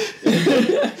 Like,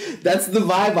 that's the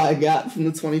vibe I got from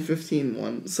the 2015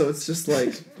 one. So it's just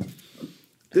like,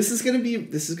 this is gonna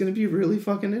be really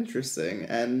fucking interesting.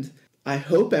 And I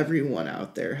hope everyone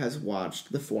out there has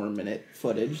watched the 4-minute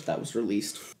footage that was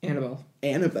released.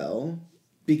 Annabelle,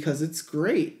 because it's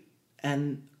great.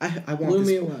 And I want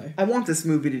me away. I want this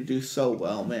movie to do so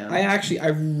well, man. I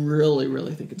really,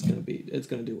 really think it's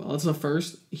gonna do well. It's the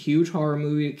first huge horror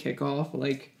movie to kick off,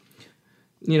 like,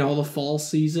 the fall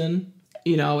season.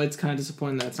 It's kind of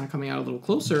disappointing that it's not coming out a little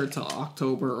closer to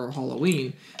October or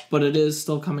Halloween, but it is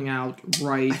still coming out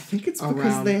right. I think it's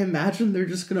because they imagine they're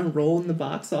just gonna roll in the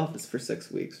box office for 6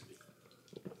 weeks.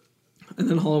 And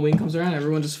then Halloween comes around,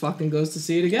 everyone just fucking goes to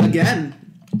see it again.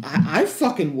 I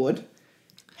fucking would.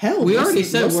 Hell, we already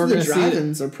said most we're of the going to see it.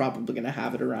 drive-ins are probably going to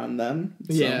have it around them.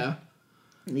 So. Yeah.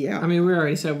 Yeah. I mean, we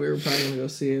already said we were probably going to go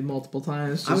see it multiple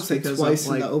times. Just I would say twice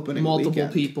in the opening multiple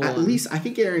weekend. People. At least, I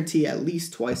can guarantee at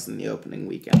least twice in the opening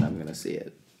weekend I'm going to see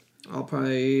it. I'll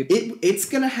probably... It's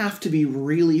going to have to be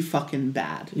really fucking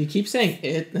bad. You keep saying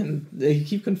it, and they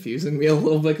keep confusing me a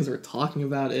little bit because we're talking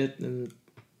about it, and...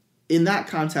 In that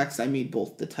context, I mean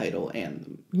both the title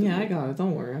and the Yeah, I got it.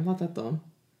 Don't worry. I'm not that dumb.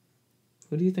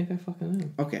 What do you think I fucking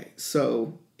am? Okay,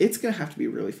 so it's going to have to be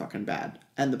really fucking bad.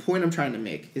 And the point I'm trying to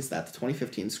make is that the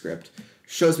 2015 script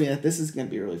shows me that this is going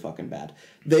to be really fucking bad.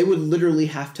 They would literally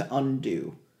have to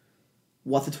undo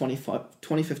what the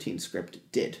 2015 script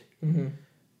did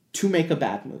to make a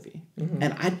bad movie. Mm-hmm.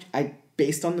 And I,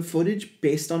 based on the footage,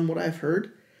 based on what I've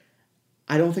heard,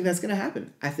 I don't think that's going to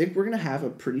happen. I think we're going to have a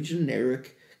pretty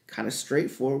generic, kind of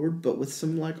straightforward, but with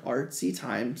some like artsy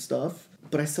time stuff.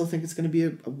 But I still think it's going to be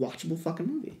a watchable fucking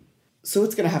movie. So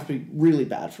it's going to have to be really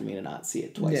bad for me to not see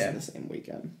it twice in the same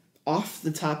weekend. Off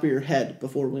the top of your head,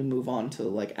 before we move on to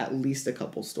like at least a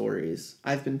couple stories,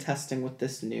 I've been testing with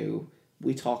this new,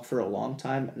 we talk for a long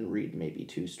time and read maybe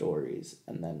 2 stories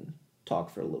and then talk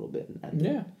for a little bit and end.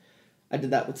 Yeah. I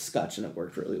did that with Scutch and it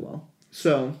worked really well.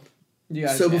 So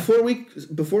so before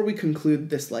we conclude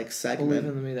this like segment, believe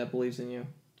in me that believes in you.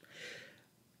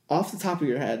 Off the top of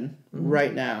your head,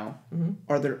 right now,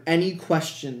 are there any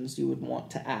questions you would want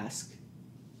to ask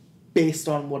based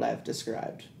on what I've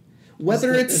described?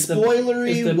 Whether it's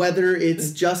spoilery, whether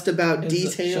it's just about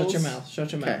details.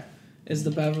 Shut your mouth. Is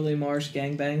the Beverly Marsh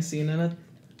gangbang scene in it?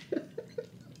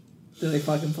 Did they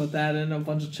fucking put that in? A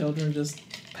bunch of children just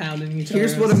pounding each other.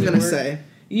 Here's what I'm going to say.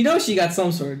 You know she got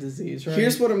some sort of disease, right?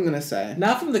 Here's what I'm going to say.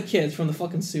 Not from the kids, from the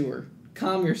fucking sewer.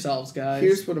 Calm yourselves, guys.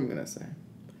 Here's what I'm going to say.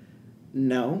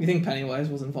 No. You think Pennywise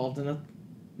was involved in it?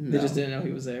 No. They just didn't know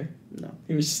he was there? No.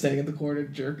 He was just standing at the corner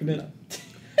jerking it?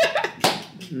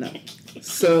 No.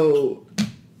 So,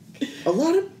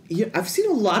 I've seen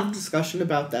a lot of discussion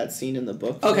about that scene in the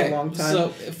book for a long time.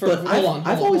 So,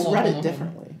 I've always read it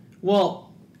differently.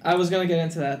 Well, I was going to get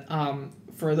into that.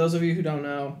 For those of you who don't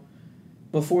know,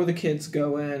 before the kids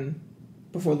go in,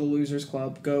 before the Losers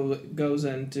Club goes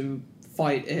in to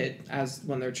fight it as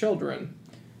when they're children,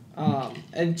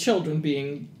 and children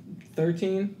being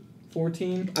 13,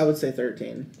 14. I would say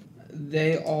 13.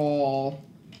 They all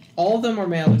of them are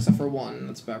male except for one,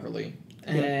 that's Beverly.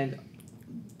 And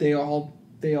they all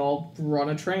run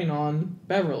a train on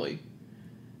Beverly.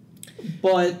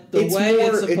 But it's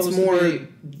supposed to be...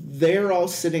 They're all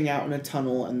sitting out in a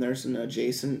tunnel and there's an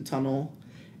adjacent tunnel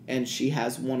and she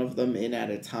has one of them in at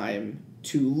a time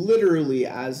to literally,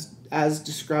 as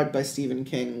described by Stephen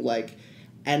King, like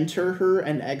enter her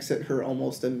and exit her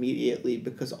almost immediately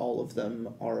because all of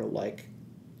them are like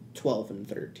 12 and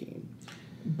 13.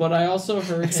 But I also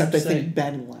heard Except him I think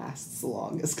Ben lasts the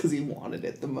longest because he wanted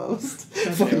it the most.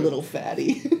 Fucking little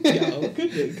fatty. Yo,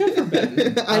 good for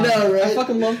Ben. I know, right? I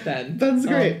fucking love Ben. Ben's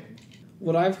great.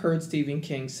 What I've heard Stephen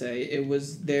King say, it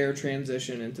was their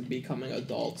transition into becoming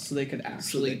adults so they could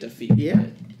actually defeat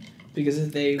it. Because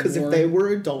if they were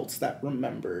adults that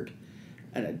remembered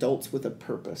and adults with a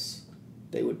purpose,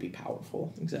 they would be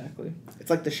powerful. Exactly. It's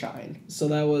like The Shine. So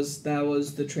that was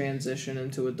the transition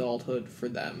into adulthood for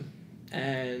them.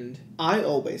 And I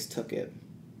always took it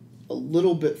a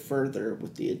little bit further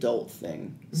with the adult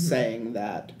thing, saying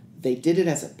that they did it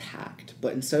as a pact,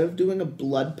 but instead of doing a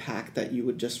blood pact that you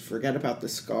would just forget about the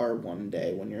scar one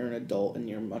day when you're an adult and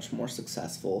you're much more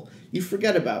successful, you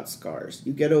forget about scars.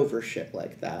 You get over shit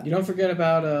like that. You don't forget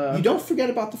about You don't forget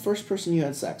about the first person you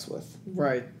had sex with.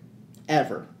 Right.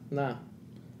 Ever. No.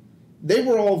 They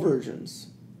were all virgins.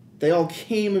 They all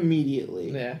came immediately.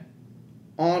 Yeah.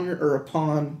 On or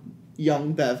upon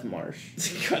young Bev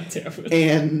Marsh. God damn it.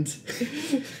 And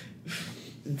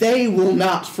they will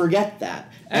not forget that.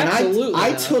 Absolutely. And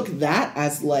I took that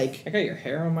as like, I got your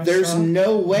hair on my there's straw.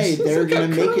 no way they're going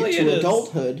to make it to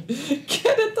adulthood.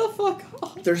 Get it the fuck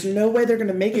off. There's no way they're going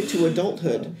to make it to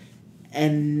adulthood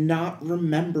and not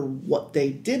remember what they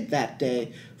did that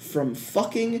day, from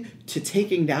fucking to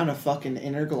taking down a fucking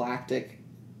intergalactic,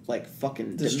 like,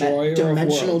 fucking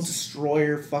dimensional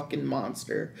destroyer fucking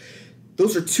monster.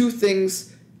 Those are two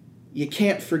things you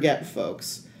can't forget,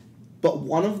 folks. But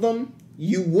one of them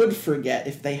you would forget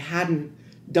if they hadn't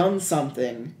done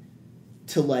something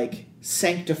to, like,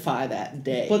 sanctify that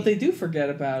day. But they do forget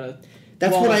about it.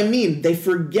 That's what I mean. They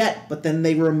forget, but then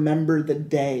they remember the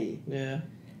day. Yeah.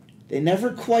 They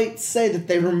never quite say that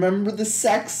they remember the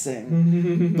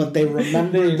sexing, but they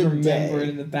remember the day. They remember it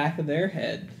in the back of their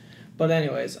head. But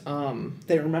anyways,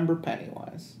 they remember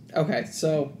Pennywise. Okay,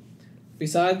 so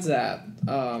besides that,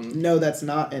 no, that's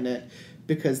not in it,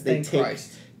 because they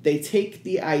take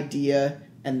the idea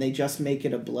and they just make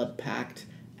it a blood pact,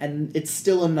 and it's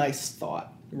still a nice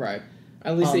thought. Right.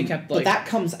 At least they kept, like... But that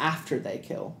comes after they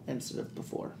kill, instead of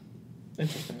before.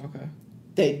 Interesting, okay.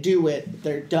 They do it,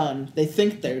 they're done, they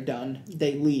think they're done,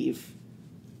 they leave.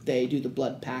 They do the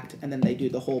blood pact, and then they do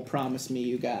the whole promise me,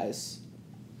 you guys,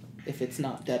 if it's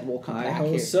not dead, we'll come back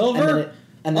here. Silver!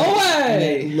 And then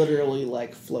it literally,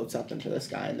 like, floats up into the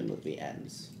sky and the movie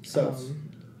ends. So...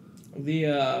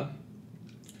 the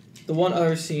one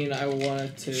other scene I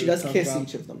wanted to... She does kiss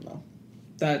each of them, though.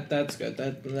 That's good.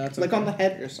 That's like okay. on the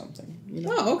head or something. You know?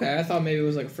 Oh, okay. I thought maybe it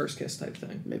was like a first kiss type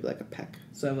thing. Maybe like a peck.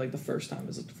 So like the first time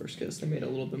is the first kiss. They made it a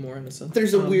little bit more innocent.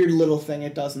 There's a weird little thing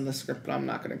it does in the script, but I'm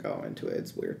not going to go into it.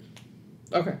 It's weird.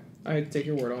 Okay. I take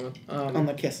your word on it. On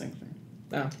the kissing thing.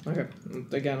 Ah, okay.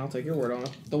 Again, I'll take your word on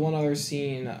it. The one other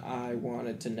scene I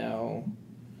wanted to know...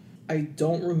 I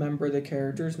don't remember the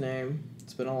character's name.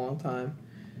 It's been a long time.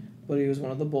 But he was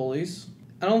one of the bullies.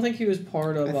 I don't think he was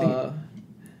part of...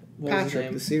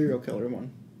 Patrick, the serial killer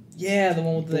one. Yeah, the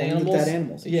one with the animals. With dead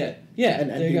animals. Yeah.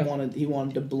 And he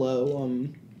wanted to blow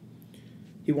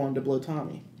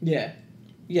Tommy. Yeah,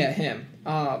 him.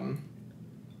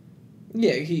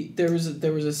 There was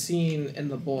a scene in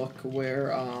the book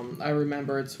where I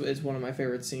remember it's one of my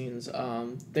favorite scenes.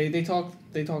 They talk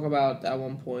about at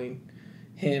one point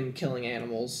him killing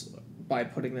animals by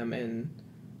putting them in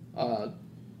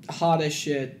hot as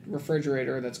shit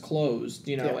refrigerator that's closed,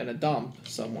 in a dump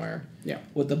somewhere. Yeah.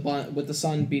 With the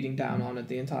sun beating down on it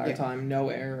the entire time, no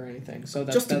air or anything. So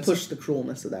that's just to push the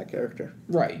cruelness of that character.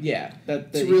 Right. Yeah. To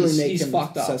really make he's him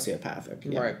fucked up.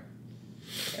 Sociopathic. Yeah. Right.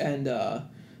 And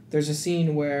there's a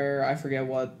scene where I forget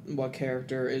what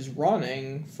character is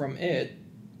running from it.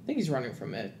 I think he's running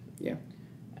from it. Yeah.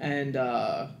 And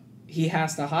he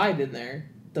has to hide in there.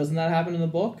 Doesn't that happen in the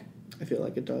book? I feel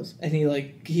like it does. And he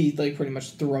pretty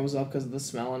much throws up because of the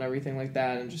smell and everything like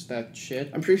that, and just that shit.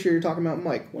 I'm pretty sure you're talking about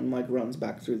Mike when Mike runs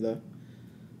back through the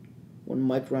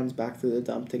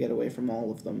dump to get away from all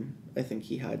of them. I think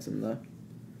he hides in the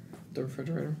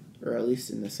refrigerator, or at least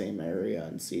in the same area,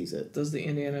 and sees it. Does the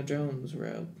Indiana Jones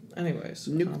route? Anyways,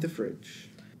 nuke the fridge.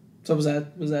 So was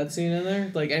that scene in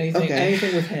there? Like anything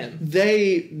with him?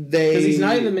 They because he's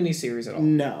not in the miniseries at all.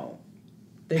 No.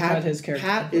 They cut his character.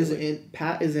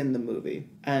 Pat is in the movie,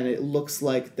 and it looks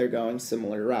like they're going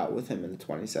similar route with him in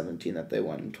 2017 that they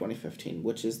went in 2015,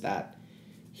 which is that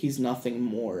he's nothing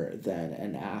more than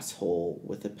an asshole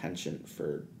with a penchant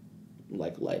for,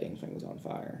 like, lighting things on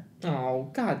fire. Oh,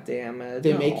 god damn it!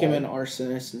 They make him an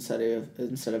arsonist instead of a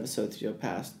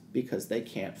sociopath because they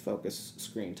can't focus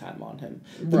screen time on him.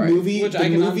 The movie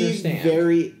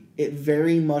it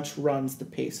very much runs the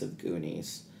pace of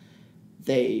Goonies.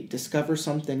 They discover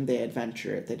something, they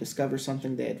adventure it. They discover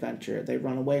something, they adventure it. They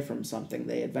run away from something,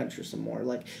 they adventure some more.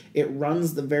 Like, it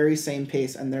runs the very same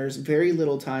pace, and there's very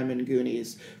little time in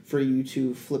Goonies for you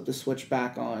to flip the switch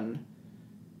back on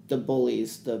the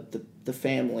bullies, the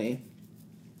family,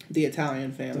 the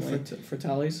Italian family. The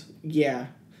Fratellis? Yeah.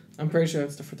 I'm pretty sure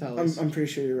it's the Fratellis. I'm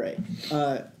pretty sure you're right.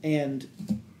 And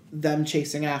them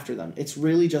chasing after them. It's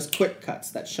really just quick cuts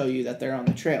that show you that they're on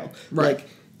the trail. Right. Like,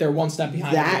 they're one step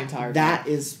behind the entire time. That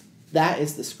is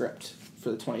the script for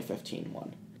the 2015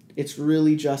 one. It's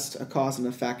really just a cause and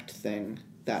effect thing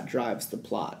that drives the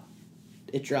plot.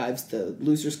 It drives the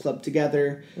Losers Club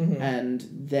together, and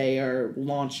they are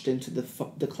launched into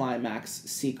the climax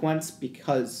sequence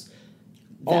because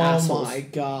the assholes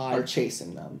are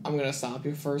chasing them. I'm gonna stop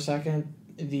you for a second.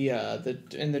 The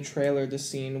in the trailer, the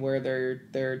scene where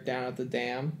they're down at the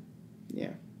dam,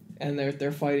 and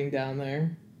they're fighting down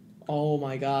there. Oh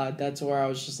my god, that's where I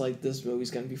was just like, this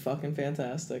movie's gonna be fucking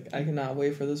fantastic. I cannot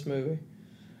wait for this movie.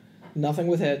 Nothing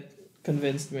with it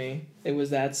convinced me. It was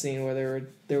that scene where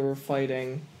they were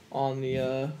fighting on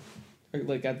the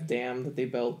like at the dam that they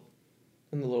built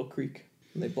in the little creek.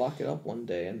 And they block it up one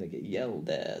day and they get yelled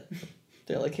at.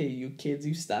 They're like, hey, you kids,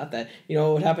 you stop that. You know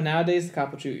what would happen nowadays? The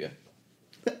cop would shoot you.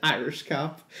 Irish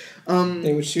cop.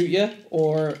 They would shoot you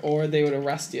or they would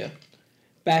arrest you.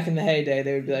 Back in the heyday,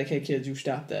 they would be like, hey, kids, you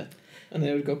stop that. And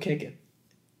they would go kick it.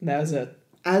 And that was it.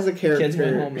 As a character. Kids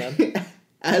went home then.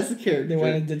 As a character. They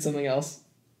went and did something else.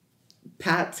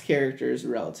 Pat's character is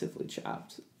relatively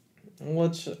chopped.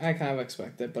 Which I kind of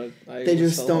expected, but they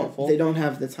just don't. They don't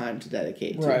have the time to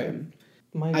dedicate to him.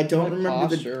 I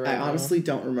honestly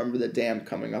don't remember the dam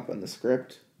coming up on the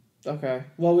script. Okay.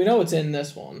 Well, we know it's in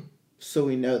this one. So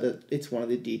we know that it's one of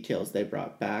the details they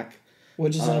brought back.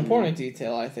 Which is an important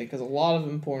detail, I think, because a lot of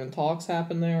important talks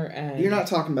happen there, and... You're not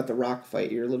talking about the rock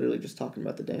fight, you're literally just talking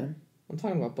about the dam. I'm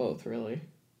talking about both, really.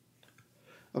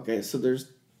 Okay, so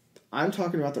I'm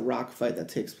talking about the rock fight that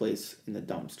takes place in the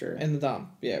dumpster. In the dump,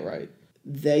 yeah, right.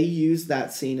 They use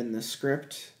that scene in the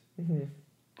script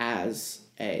as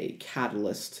a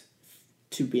catalyst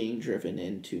to being driven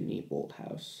into Neibolt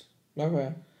House.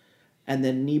 Okay. And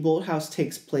then Neibolt House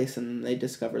takes place, and then they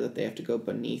discover that they have to go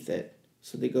beneath it.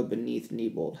 So they go beneath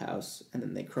Neibolt House, and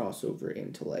then they cross over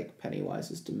into, like,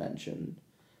 Pennywise's dimension.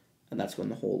 And that's when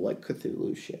the whole, like,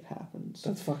 Cthulhu shit happens.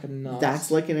 That's fucking nuts.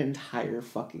 That's, like, an entire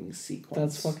fucking sequence.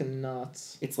 That's fucking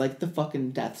nuts. It's like the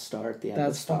fucking Death Star at the end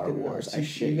of Star Wars.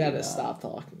 Nuts. You gotta stop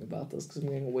talking about this, because I'm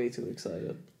getting way too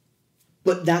excited.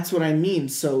 But that's what I mean.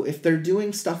 So if they're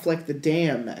doing stuff like the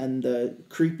dam and the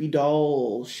creepy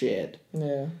doll shit...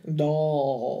 Yeah.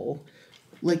 Doll...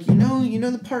 Like, you know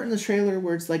the part in the trailer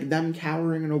where it's like them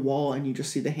cowering in a wall and you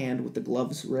just see the hand with the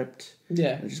gloves ripped? Yeah.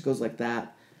 And it just goes like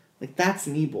that. Like, that's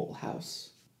Neibolt House.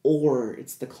 Or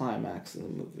it's the climax of the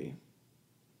movie.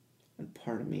 And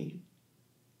part of me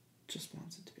just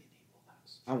wants it to be Neibolt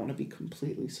House. I want to be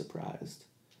completely surprised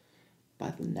by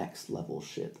the next level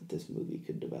shit that this movie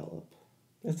could develop.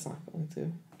 It's not going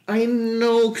to. I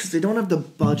know, because they don't have the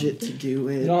budget to do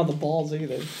it. They don't have the balls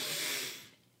either.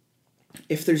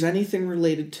 If there's anything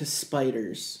related to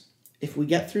spiders, if we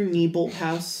get through Neibolt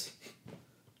House,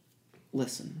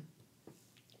 listen.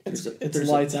 It's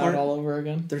lights out all over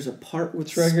again. There's a part with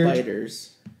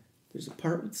spiders. There's a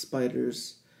part with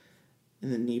spiders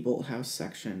in the Neibolt House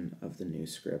section of the new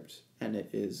script, and it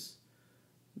is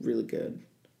really good.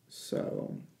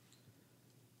 So,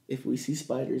 if we see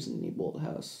spiders in Neibolt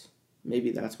House,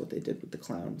 maybe that's what they did with the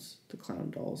clowns, the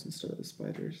clown dolls instead of the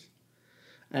spiders.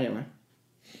 Anyway.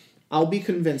 I'll be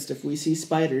convinced if we see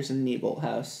spiders in Neibolt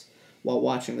House while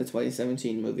watching the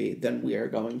 2017 movie, then we are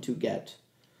going to get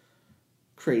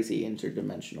crazy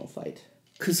interdimensional fight.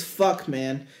 'Cause fuck,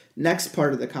 man. Next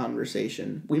part of the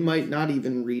conversation, we might not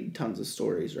even read tons of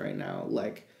stories right now.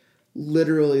 Like,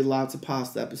 literally lots of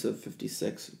pasta episode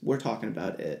 56. We're talking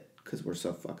about it because we're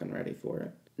so fucking ready for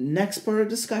it. Next part of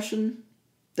discussion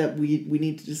that we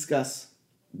need to discuss,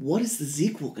 what is the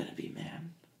sequel gonna be,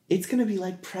 man? It's gonna be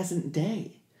like present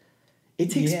day. It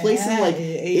takes place in like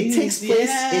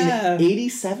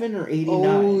 87 or 89.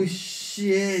 Oh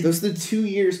shit. Those are the 2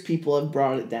 years people have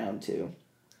brought it down to.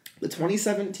 The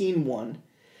 2017 one,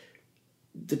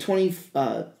 the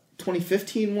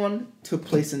 2015 one took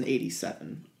place in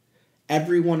 87.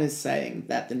 Everyone is saying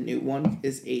that the new one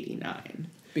is 89.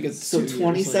 Because so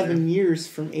 27 years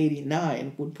from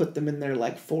 89 would put them in their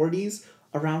like 40s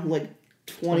around like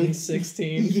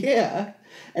 2016. Yeah.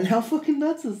 And how fucking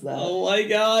nuts is that? Oh my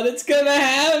god, it's gonna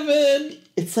happen!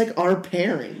 It's like our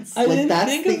parents. I didn't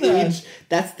think of that.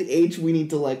 That's the age we need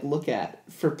to like look at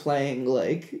for playing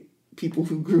like people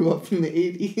who grew up in the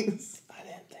 80s. I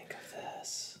didn't think of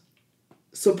this.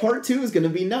 So part 2 is going to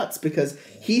be nuts because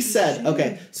he said,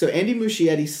 okay, so Andy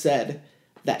Muschietti said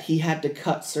that he had to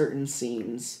cut certain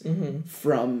scenes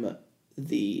from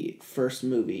the first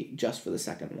movie just for the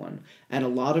second one. And a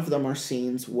lot of them are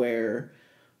scenes where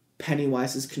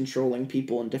Pennywise is controlling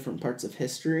people in different parts of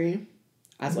history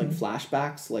as like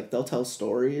flashbacks. Like they'll tell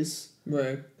stories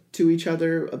to each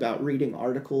other about reading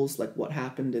articles, like what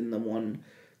happened in the one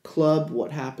club,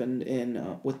 what happened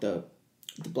in with the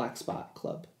Black Spot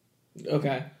Club.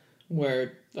 Okay.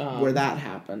 Where that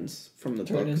happens from the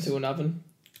turned books. into an oven.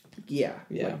 Yeah.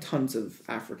 Like tons of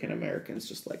African Americans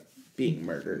just like being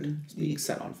murdered, being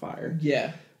set on fire.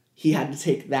 Yeah. He had to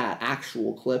take that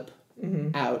actual clip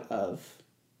out of.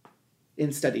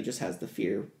 Instead, he just has the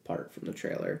fear part from the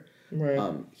trailer.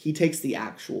 Right. He takes the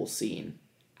actual scene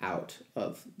out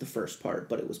of the first part,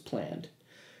 but it was planned.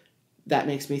 That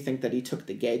makes me think that he took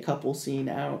the gay couple scene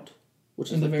out, which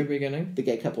is in the like very beginning. The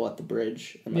gay couple at the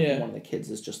bridge, and like one of the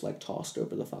kids is just like tossed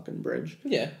over the fucking bridge.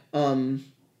 Yeah.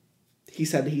 He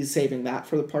said he's saving that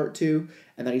for the part 2,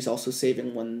 and that he's also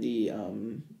saving when the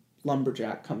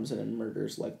lumberjack comes in and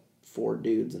murders like 4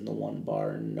 dudes in the one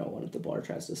bar, and no one at the bar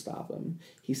tries to stop him.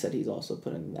 He said he's also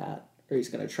putting that, or he's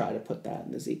going to try to put that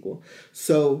in the sequel.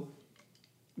 So,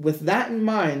 with that in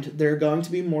mind, there are going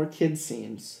to be more kid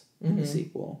scenes in the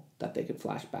sequel that they could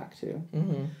flash back to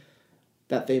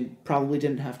that they probably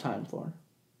didn't have time for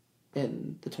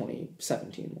in the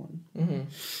 2017 one.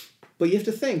 But you have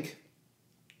to think,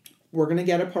 we're going to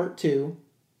get a part 2.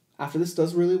 After this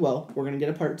does really well, we're going to get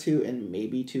a part 2 in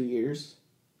maybe 2 years.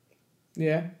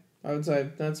 Yeah, I would say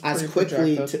that's as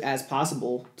quickly as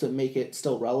possible to make it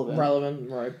still relevant.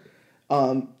 Right.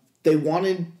 I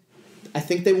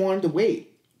think they wanted to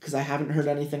wait because I haven't heard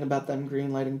anything about them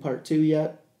greenlighting part 2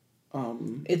 yet.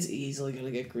 It's easily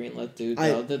gonna get greenlit, dude.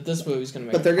 Though this movie's gonna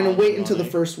make. But they're gonna wait until the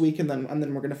first week, and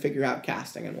then we're gonna figure out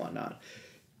casting and whatnot.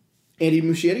 Andy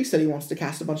Muschietti said he wants to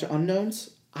cast a bunch of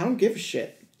unknowns. I don't give a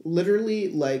shit. Literally,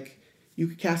 like, you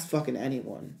could cast fucking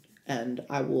anyone, and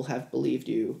I will have believed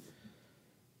you.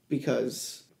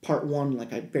 Because part 1,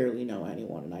 like, I barely know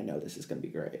anyone, and I know this is gonna be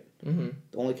great. The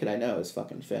only kid I know is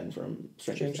fucking Finn from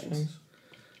Stranger Things.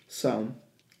 So,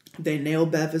 they nail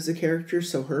Bev as a character,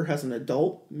 so her as an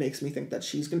adult makes me think that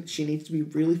she needs to be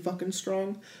really fucking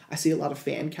strong. I see a lot of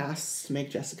fan casts to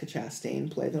make Jessica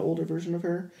Chastain play the older version of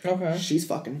her. Okay. She's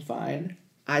fucking fine.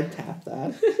 I'd tap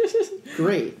that.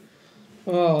 Great.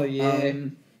 Oh, yeah.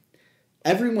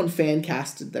 Everyone fan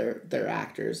casted their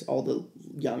actors. All the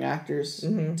young actors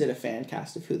did a fan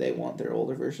cast of who they want their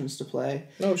older versions to play.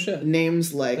 Oh, shit.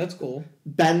 Names like... That's cool.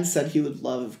 Ben said he would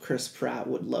love if Chris Pratt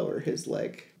would lower his,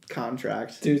 like,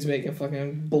 contract. Dude's making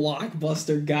fucking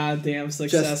blockbuster goddamn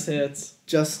success hits.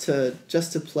 Just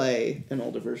to play an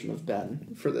older version of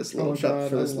Ben for this little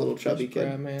little chubby kid.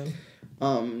 Pratt,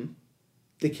 man.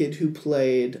 The kid who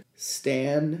played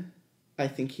Stan, I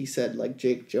think he said like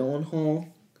Jake Gyllenhaal.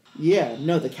 Yeah,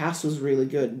 no, the cast was really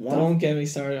good. Don't get me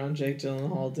started on Jake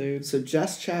Gyllenhaal, dude. So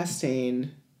Jess Chastain,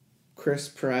 Chris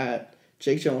Pratt,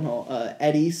 Jake Gyllenhaal.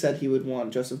 Eddie said he would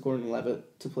want Joseph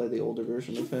Gordon-Levitt to play the older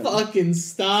version of him. Fucking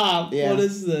stop! Yeah. What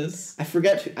is this? I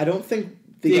forget. I don't think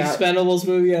the Expendables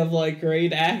movie have like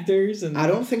great actors, and I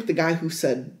don't think the guy who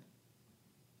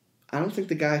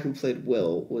played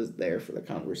Will was there for the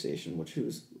conversation,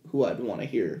 who I'd want to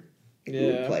hear who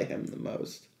would play him the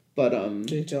most. But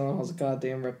Jake Gyllenhaal's a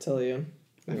goddamn reptilian.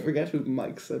 I forget who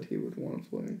Mike said he would want to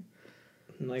play.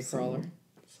 Nightcrawler.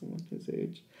 Someone his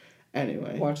age.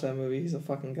 Anyway. Watch that movie. He's a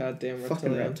fucking goddamn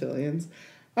reptilian. Fucking reptilians.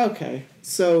 Okay,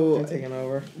 so they're taking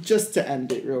over. Just to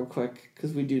end it real quick,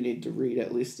 because we do need to read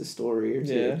at least a story or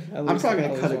two. Yeah, I'm probably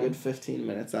gonna cut a good 15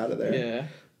 minutes out of there. Yeah.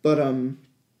 But I'm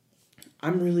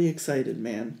really excited,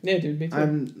 man. Yeah, dude, me too.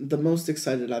 I'm the most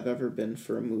excited I've ever been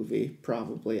for a movie,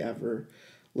 probably ever.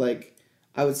 Like,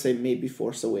 I would say maybe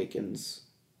Force Awakens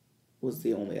was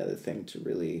the only other thing to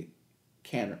really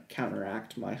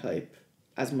counteract my hype.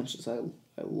 As much as I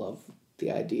love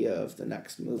the idea of the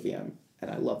next movie, and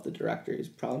I love the director. He's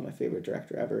probably my favorite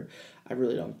director ever. I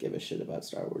really don't give a shit about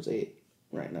Star Wars 8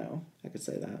 right now. I could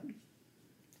say that.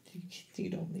 You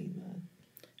don't mean that.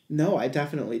 No, I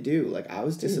definitely do. Like, I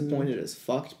was disappointed as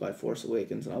fuck by Force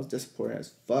Awakens, and I was disappointed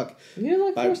as fuck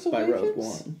by Rogue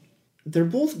One. They're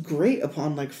both great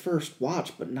upon, like, first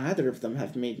watch, but neither of them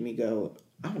have made me go,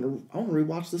 I want to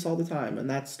rewatch this all the time, and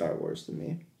that's Star Wars to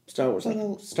me. Star Wars I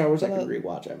can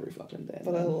rewatch every fucking day.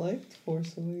 But I liked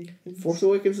Force Awakens. Force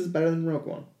Awakens is better than Rogue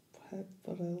One. But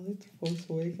I liked Force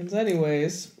Awakens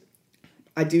anyways.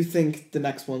 I do think the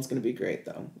next one's going to be great,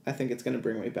 though. I think it's going to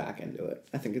bring me back into it.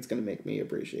 I think it's going to make me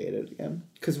appreciate it again.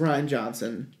 Because Rian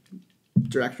Johnson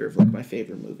director of, like, my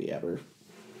favorite movie ever.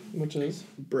 Which is?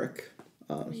 Brick.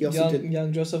 He also did...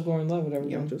 Young Joseph Gordon-Levitt.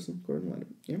 Young Joseph Gordon-Levitt.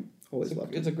 Yeah, always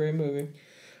loved it. It's a great movie.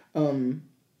 And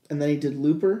then he did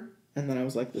Looper, and then I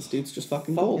was like, this dude's just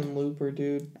fucking gold. Fucking Looper,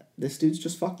 dude. This dude's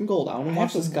just fucking gold. I want to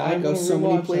watch this guy go so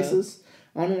many places.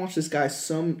 I want to watch this guy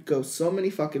go so many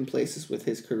fucking places with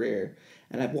his career,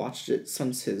 and I've watched it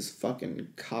since his fucking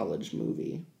college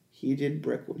movie. He did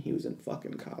Brick when he was in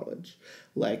fucking college.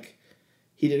 Like,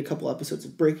 he did a couple episodes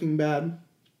of Breaking Bad,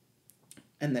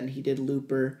 and then he did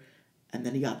Looper, and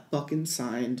then he got fucking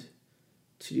signed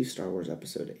to do Star Wars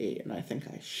Episode 8, and I think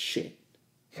I shit.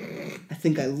 I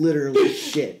think I literally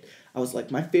shit. I was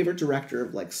like, my favorite director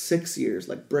of, like, 6 years.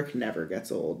 Like, Brick never gets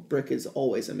old. Brick is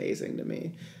always amazing to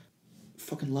me.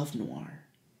 Fucking love noir.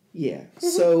 Yeah.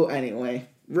 So, anyway,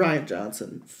 Rian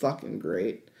Johnson, fucking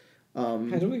great. How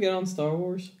did we get on Star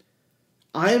Wars?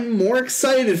 I'm more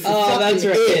excited for fucking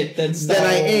it than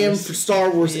I am for Star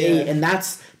Wars 8. And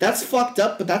that's fucked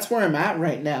up, but that's where I'm at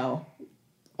right now,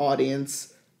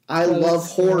 audience. I love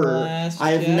horror.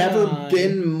 I have never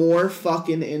been more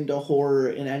fucking into horror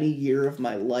in any year of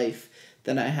my life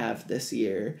than I have this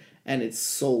year. And it's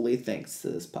solely thanks to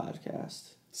this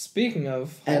podcast. Speaking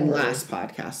of horror. And last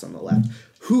podcast on the left,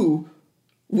 who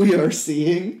we are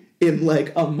seeing in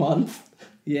like a month.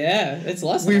 Yeah, it's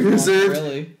less than a month,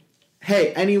 really.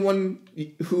 Hey, anyone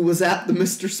who was at the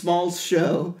Mr. Smalls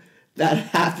show that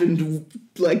happened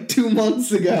like 2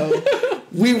 months ago,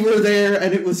 we were there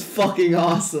and it was fucking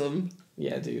awesome.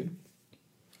 Yeah, dude.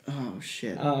 Oh,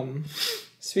 shit.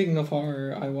 Speaking of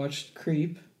horror, I watched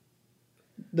Creep.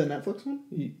 The Netflix one?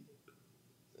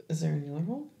 Is there any other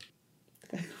one?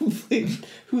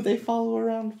 Who they follow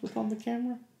around with on the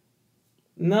camera?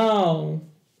 No,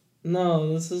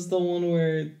 this is the one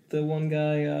where the one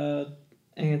guy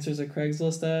answers a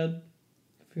Craigslist ad.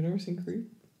 Have you never seen Creep?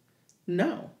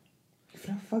 No. You've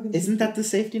never fucking Isn't that the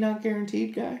safety not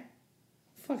guaranteed guy?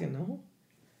 Fucking no.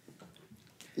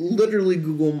 Literally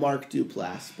Google Mark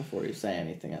Duplass before you say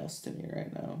anything else to me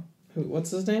right now.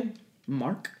 What's his name?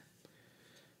 Mark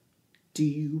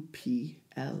Duplass.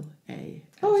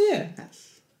 Oh, yeah.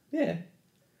 Yeah.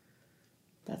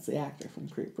 That's the actor from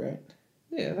Creep, right?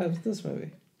 Yeah, that's this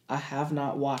movie. I have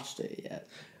not watched it yet.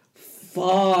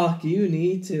 Fuck, you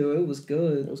need to. It was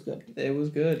good. It was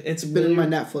good. It's been in my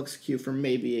Netflix queue for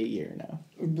maybe a year now.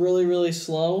 Really, really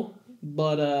slow,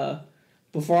 but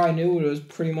before I knew it, it was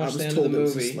pretty much the end of the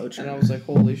movie, and I was like,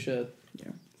 holy shit.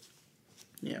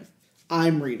 Yeah.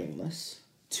 I'm reading this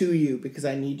to you because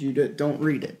I need you to... Don't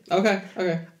read it.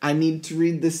 Okay. I need to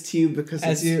read this to you because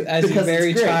as you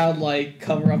very childlike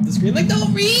cover up the screen, like,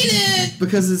 don't read it!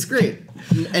 Because it's great.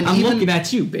 And I'm looking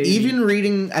at you, baby. Even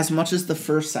reading as much as the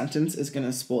first sentence is going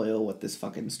to spoil what this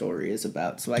fucking story is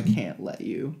about, so I can't let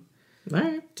you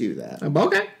do that.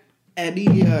 Okay.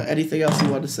 Anything else you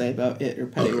want to say about it or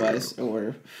Pennywise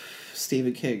or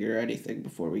Stephen King or anything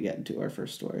before we get into our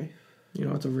first story? You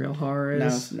know what the real horror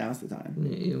is? Now's the time.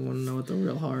 You want to know what the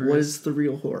real horror is? What is the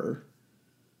real horror?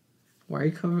 Why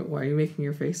are you making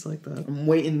your face like that? I'm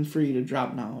waiting for you to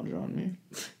drop knowledge on me.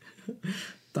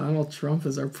 Donald Trump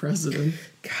is our president.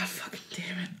 God fucking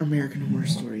damn it. American Horror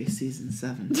Story Season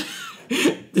 7.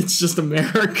 It's just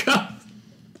America.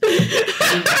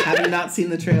 Have you not seen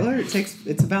the trailer?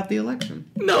 It's about the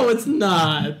election. No, it's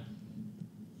not.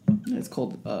 It's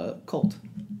called Cult.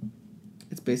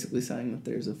 It's basically saying that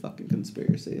there's a fucking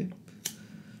conspiracy.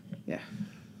 Yeah.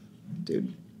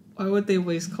 Dude. Why would they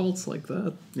waste cults like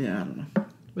that? Yeah, I don't know.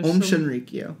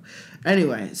 Shinrikyo.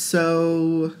 Anyway,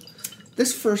 so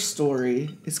this first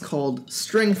story is called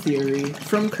String Theory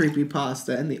from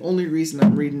Creepypasta, and the only reason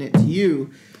I'm reading it to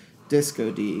you,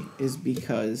 Disco D, is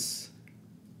because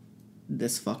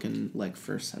this fucking,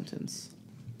 first sentence.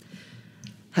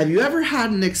 Have you ever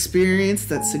had an experience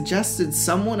that suggested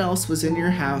someone else was in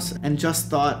your house and just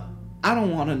thought, I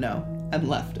don't want to know, and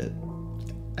left it?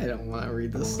 I don't want to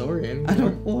read this story anymore. I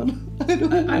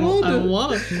don't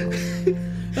want to.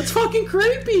 That's fucking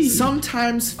creepy.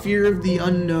 Sometimes fear of the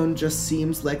unknown just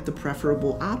seems like the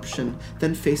preferable option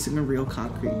than facing a real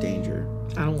concrete danger.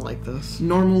 I don't like this.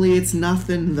 Normally it's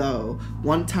nothing, though.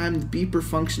 One time the beeper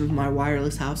function of my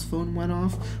wireless house phone went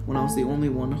off when I was the only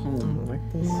one home. I don't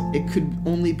like this. It could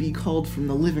only be called from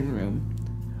the living room.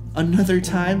 Another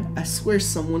time, I swear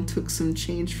someone took some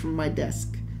change from my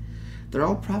desk. They're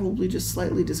all probably just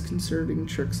slightly disconcerting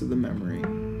tricks of the memory.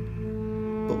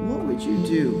 But what would you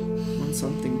do when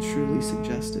something truly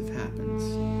suggestive happens?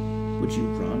 Would you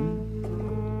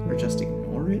run? Or just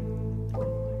ignore it?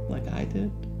 Like I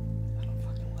did? I don't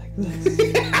fucking like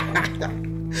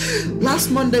Last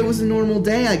Monday was a normal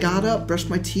day. I got up, brushed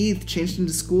my teeth, changed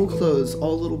into school clothes,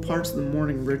 all little parts of the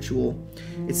morning ritual.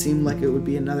 It seemed like it would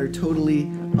be another totally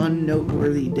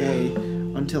unnoteworthy day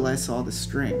until I saw the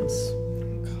strings.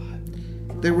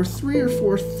 There were 3 or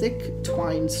 4 thick,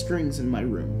 twined strings in my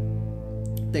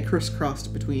room. They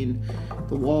crisscrossed between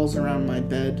the walls around my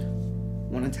bed,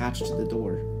 one attached to the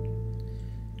door.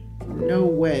 No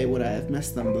way would I have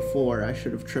missed them before. I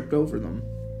should have tripped over them.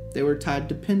 They were tied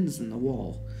to pins in the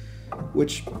wall,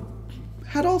 which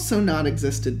had also not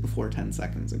existed before 10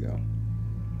 seconds ago.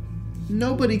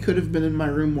 Nobody could have been in my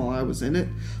room while I was in it,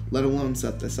 let alone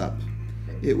set this up.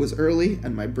 It was early,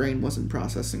 and my brain wasn't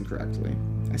processing correctly.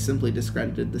 I simply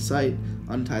discredited the sight,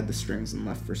 untied the strings, and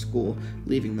left for school,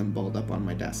 leaving them balled up on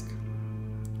my desk.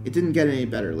 It didn't get any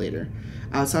better later.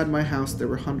 Outside my house, there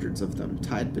were hundreds of them,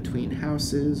 tied between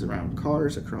houses, around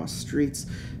cars, across streets.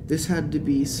 This had to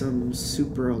be some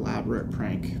super elaborate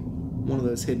prank, one of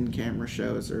those hidden camera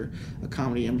shows or a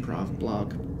comedy improv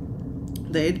blog.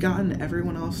 They had gotten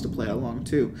everyone else to play along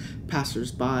too.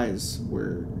 Passers-by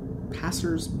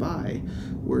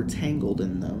were tangled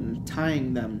in them,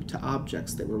 tying them to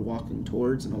objects they were walking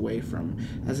towards and away from,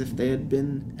 as if they had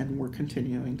been and were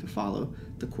continuing to follow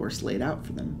the course laid out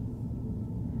for them.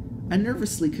 I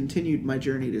nervously continued my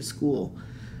journey to school.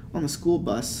 On the school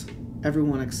bus,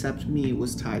 everyone except me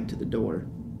was tied to the door.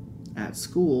 At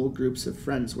school, groups of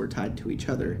friends were tied to each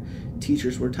other.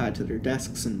 Teachers were tied to their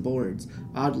desks and boards.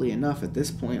 Oddly enough, at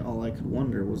this point, all I could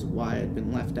wonder was why I'd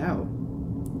been left out.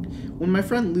 When my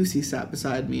friend Lucy sat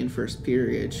beside me in first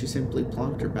period, she simply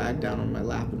plonked her bag down on my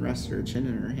lap and rested her chin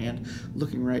in her hand,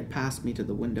 looking right past me to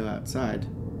the window outside.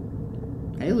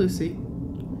 "Hey, Lucy."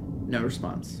 No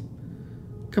response.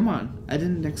 "Come on, I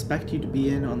didn't expect you to be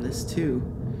in on this too."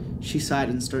 She sighed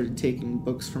and started taking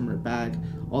books from her bag.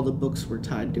 All the books were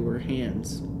tied to her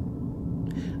hands.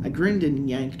 I grinned and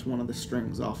yanked one of the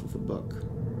strings off of a book.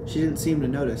 She didn't seem to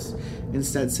notice,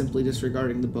 instead simply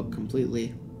disregarding the book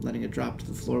completely, letting it drop to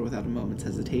the floor without a moment's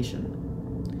hesitation.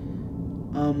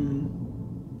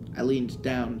 I leaned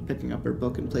down, picking up her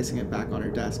book and placing it back on her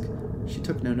desk. She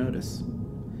took no notice.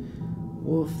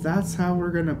 "Well, if that's how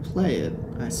we're gonna play it,"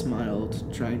 I smiled,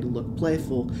 trying to look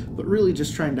playful, but really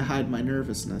just trying to hide my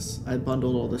nervousness. I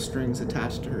bundled all the strings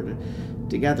attached to her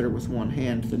together with one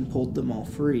hand, then pulled them all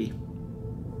free.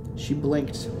 She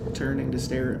blinked, turning to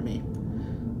stare at me.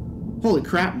 "Holy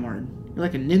crap, Martin. You're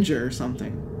like a ninja or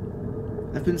something."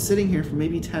 "I've been sitting here for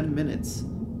maybe 10 minutes.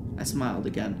 I smiled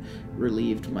again,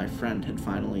 relieved my friend had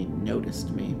finally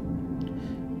noticed me.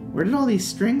 "Where did all these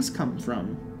strings come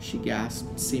from?" she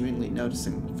gasped, seemingly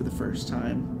noticing for the first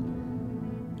time.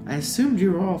 "I assumed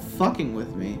you were all fucking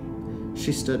with me."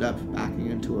 She stood up, backing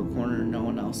into a corner no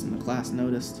one else in the class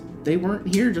noticed. "They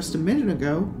weren't here just a minute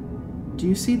ago. Do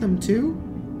you see them too?"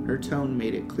 Her tone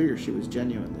made it clear she was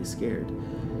genuinely scared.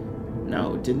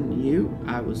 "No, didn't you?"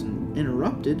 I was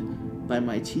interrupted by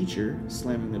my teacher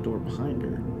slamming the door behind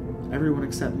her. Everyone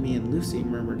except me and Lucy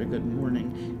murmured a good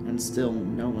morning, and still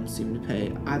no one seemed to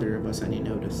pay either of us any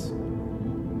notice.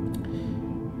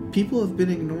 "People have been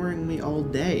ignoring me all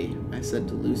day," I said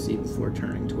to Lucy before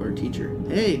turning to our teacher.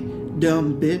 "Hey,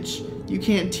 dumb bitch, you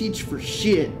can't teach for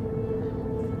shit."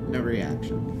 No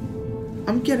reaction.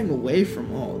 "I'm getting away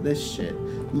from all this shit."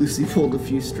 Lucy pulled a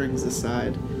few strings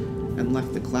aside and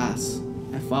left the class.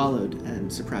 I followed,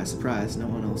 and surprise, surprise, no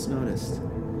one else noticed.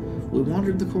 We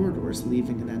wandered the corridors,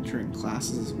 leaving and entering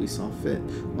classes as we saw fit.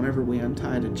 Whenever we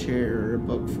untied a chair or a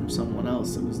book from someone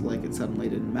else, it was like it suddenly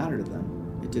didn't matter to them.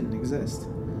 It didn't exist.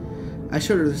 I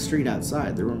showed her the street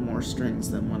outside. There were more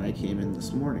strings than when I came in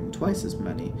this morning, twice as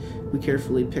many. We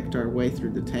carefully picked our way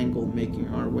through the tangle, making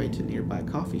our way to a nearby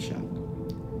coffee shop.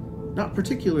 Not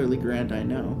particularly grand, I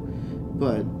know,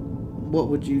 but what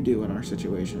would you do in our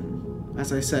situation?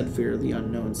 As I said, fear of the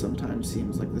unknown sometimes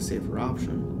seems like the safer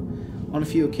option. On a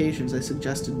few occasions, I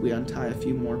suggested we untie a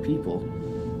few more people.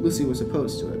 Lucy was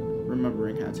opposed to it,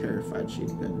 remembering how terrified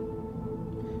she'd been.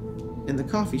 In the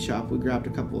coffee shop, we grabbed a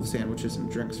couple of sandwiches and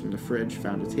drinks from the fridge,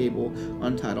 found a table,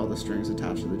 untied all the strings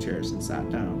attached to the chairs, and sat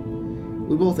down.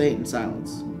 We both ate in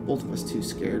silence, both of us too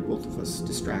scared, both of us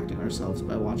distracting ourselves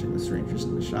by watching the strangers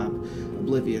in the shop,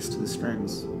 oblivious to the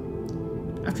strings.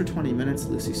 After 20 minutes,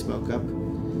 Lucy spoke up.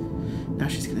 "Now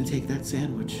she's going to take that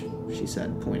sandwich," she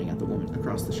said, pointing at the woman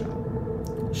across the shop.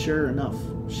 Sure enough,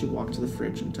 she walked to the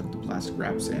fridge and took the plastic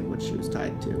wrap sandwich she was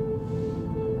tied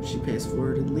to. She pays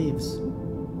for it and leaves.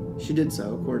 She did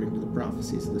so according to the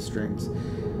prophecies of the strings.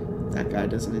 That guy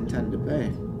doesn't intend to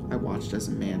pay. I watched as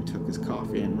a man took his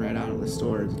coffee and ran out of the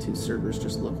store, the two servers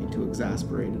just looking too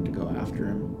exasperated to go after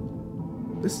him.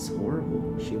 "This is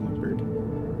horrible," she whimpered.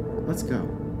 "Let's go."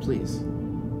 please.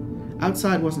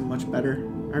 Outside wasn't much better.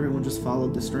 Everyone just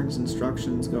followed the string's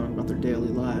instructions, going about their daily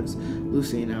lives.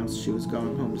 Lucy announced she was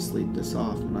going home to sleep this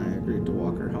off, and I agreed to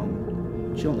walk her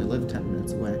home. She only lived 10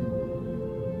 minutes away.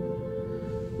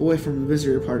 Away from the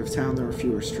busier part of town, there were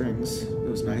fewer strings. It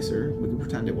was nicer. We could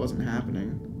pretend it wasn't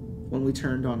happening. When we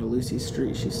turned onto Lucy's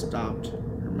street, she stopped,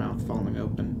 her mouth falling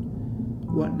open.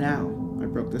 What now? I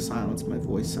broke the silence, my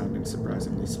voice sounding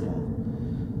surprisingly small.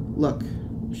 Look,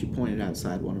 she pointed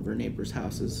outside one of her neighbor's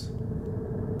houses.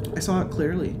 I saw it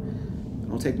clearly,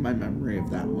 and I'll take my memory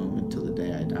of that moment till the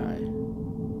day I die.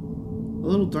 A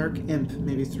little dark imp,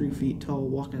 maybe 3 feet tall,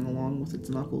 walking along with its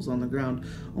knuckles on the ground,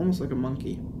 almost like a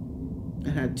monkey.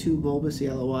 It had 2 bulbous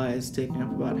yellow eyes, taking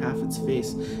up about half its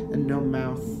face, and no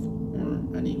mouth or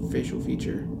any facial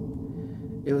feature.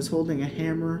 It was holding a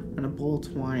hammer and a bowl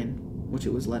of twine, which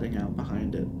it was letting out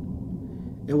behind it.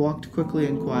 It walked quickly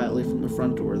and quietly from the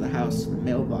front door of the house to the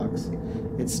mailbox.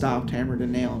 It stopped, hammered a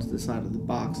nail into the side of the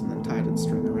box, and then tied its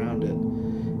string around it.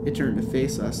 It turned to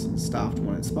face us and stopped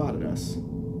when it spotted us.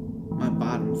 My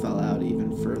bottom fell out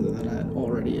even further than it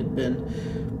already had been,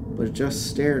 but it just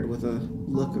stared with a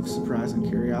look of surprise and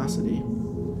curiosity.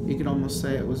 You could almost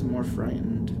say it was more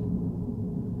frightened.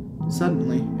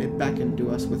 Suddenly, it beckoned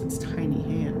to us with its tiny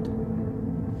hand.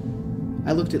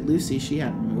 I looked at Lucy. She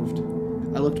hadn't moved.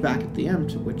 I looked back at the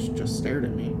imp, which just stared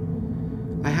at me.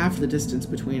 I halved the distance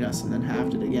between us and then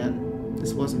halved it again.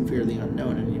 This wasn't fear of the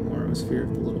unknown anymore, it was fear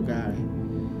of the little guy.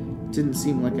 It didn't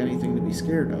seem like anything to be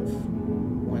scared of.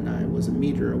 When I was a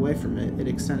meter away from it, it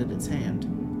extended its hand.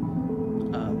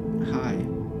 Hi.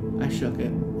 I shook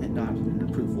it and nodded in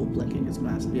approval, blinking its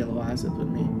massive yellow eyes up at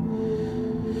me.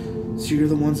 So you're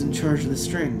the ones in charge of the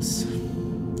strings.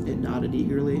 It nodded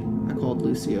eagerly. I called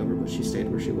Lucy over, but she stayed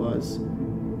where she was.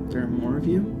 There are more of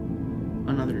you?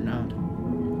 Another nod.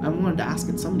 I wanted to ask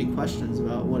it so many questions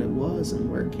about what it was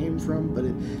and where it came from, but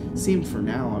it seemed for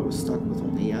now I was stuck with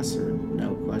only yes or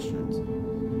no questions.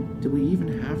 Did we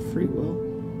even have free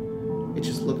will? It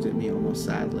just looked at me almost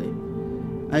sadly.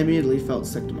 I immediately felt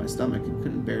sick to my stomach and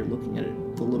couldn't bear looking at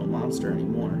it, the little monster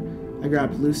anymore. I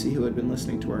grabbed Lucy, who had been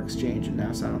listening to our exchange and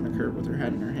now sat on the curb with her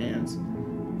head in her hands.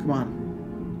 Come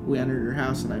on. We entered her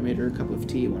house and I made her a cup of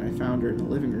tea. When I found her in the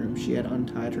living room, she had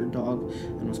untied her dog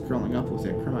and was curling up with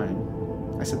it, crying.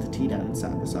 I set the tea down and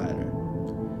sat beside her.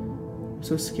 I'm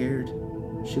so scared,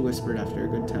 she whispered after a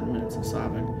good 10 minutes of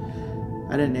sobbing.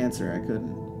 I didn't answer, I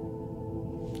couldn't.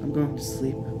 I'm going to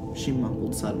sleep, she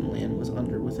mumbled suddenly and was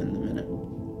under within the minute.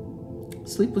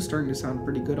 Sleep was starting to sound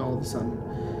pretty good all of a sudden.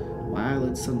 My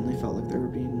eyelids suddenly felt like they were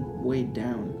being weighed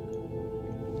down.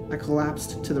 I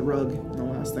collapsed to the rug, and the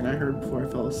last thing I heard before I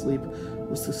fell asleep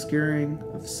was the scurrying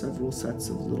of several sets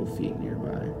of little feet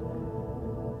nearby.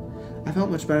 I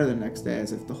felt much better the next day,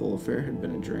 as if the whole affair had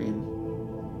been a dream.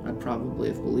 I'd probably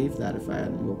have believed that if I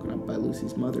hadn't woken up by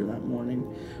Lucy's mother that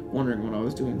morning, wondering what I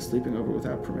was doing sleeping over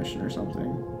without permission or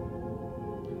something.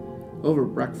 Over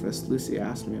breakfast, Lucy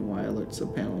asked me why I looked so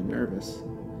pale and nervous.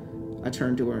 I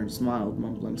turned to her and smiled,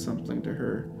 mumbling something to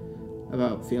her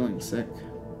about feeling sick.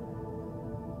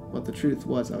 But the truth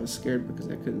was I was scared because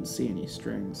I couldn't see any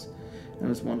strings, and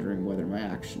was wondering whether my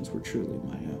actions were truly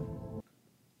my own.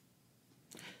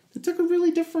 It took a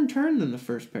really different turn than the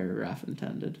first paragraph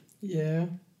intended. Yeah,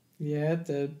 it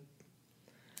did.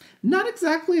 Not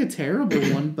exactly a terrible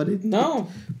one, but it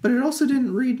but it also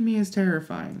didn't read me as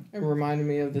terrifying. It reminded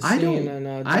me of the scene in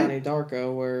Donnie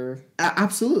Darko where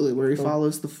absolutely where he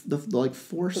follows the like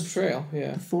force the trail,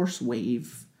 yeah, the force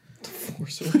wave, the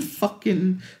force wave,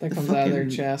 that comes out of their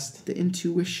chest, the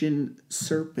intuition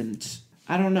serpent.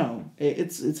 I don't know.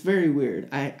 It's very weird.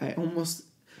 I almost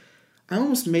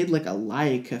made like a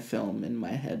Laika film in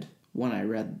my head when I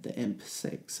read the imp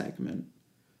segment.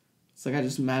 It's like I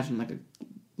just imagined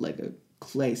like a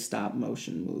clay stop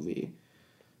motion movie.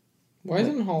 Why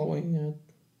isn't Halloween yet?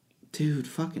 Dude,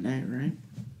 fucking A, right?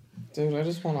 Dude, I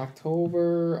just want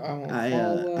October. I want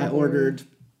fall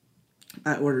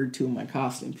I ordered 2 of my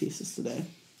costume pieces today.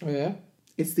 Oh yeah?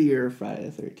 It's the year of Friday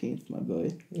the 13th, my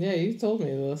boy. Yeah, you told me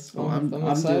this. Oh, I'm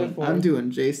excited for it. I'm doing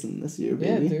Jason this year,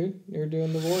 baby. Yeah, dude. You're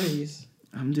doing the Voorhees.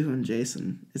 I'm doing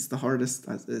Jason. It's the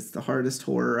hardest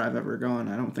horror I've ever gone.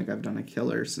 I don't think I've done a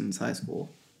killer since high school.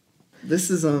 This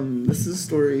is a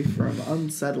story from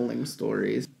Unsettling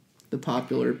Stories, the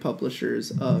popular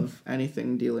publishers of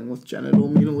anything dealing with genital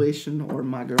mutilation, or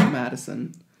My Girl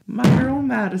Madison. My Girl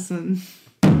Madison.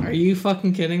 Are you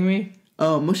fucking kidding me?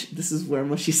 Oh, this is where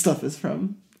Mushy Stuff is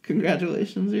from.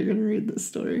 Congratulations, you're gonna read this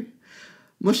story.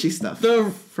 Mushy Stuff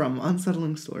from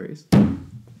Unsettling Stories.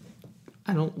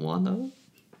 I don't wanna.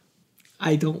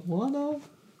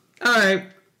 Alright.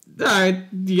 Alright,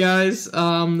 you guys,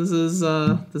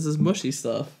 this is mushy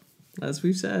stuff. As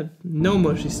we've said, no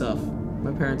mushy stuff.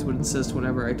 My parents would insist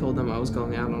whenever I told them I was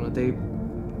going out on a date.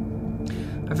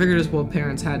 I figured it's what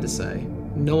parents had to say.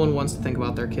 No one wants to think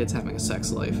about their kids having a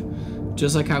sex life,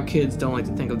 just like how kids don't like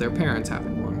to think of their parents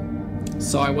having one.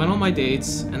 So I went on my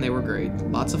dates, and they were great.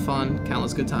 Lots of fun,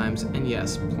 countless good times, and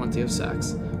yes, plenty of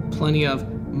sex. Plenty of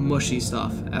mushy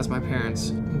stuff, as my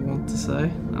parents want to say.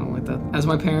 I don't like that. As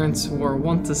my parents were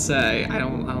wont to say. I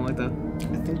don't like that.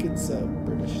 I think it's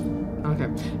British. Okay.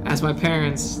 As my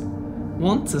parents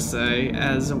want to say,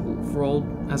 as I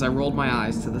rolled my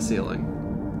eyes to the ceiling.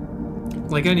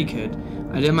 Like any kid,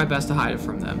 I did my best to hide it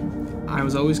from them. I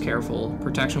was always careful.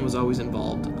 Protection was always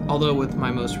involved. Although with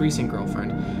my most recent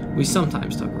girlfriend, we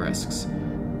sometimes took risks.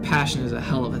 Passion is a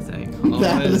hell of a thing. Oh,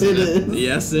 That it is.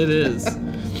 Yes, it is.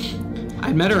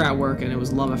 I met her at work and it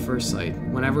was love at first sight.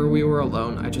 Whenever we were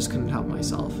alone, I just couldn't help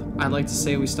myself. I'd like to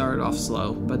say we started off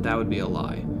slow, but that would be a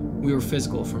lie. We were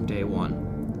physical from day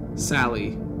one.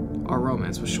 Sadly, our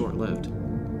romance was short-lived.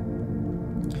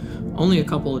 Only a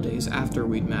couple of days after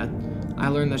we'd met, I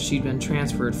learned that she'd been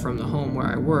transferred from the home where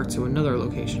I worked to another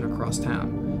location across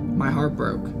town. My heart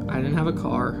broke. I didn't have a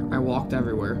car. I walked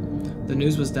everywhere. The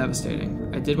news was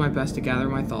devastating. I did my best to gather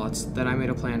my thoughts, then I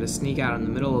made a plan to sneak out in the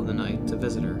middle of the night to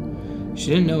visit her. She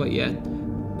didn't know it yet,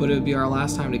 but it would be our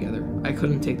last time together. I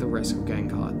couldn't take the risk of getting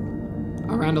caught.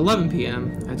 Around 11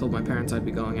 p.m., I told my parents I'd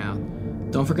be going out.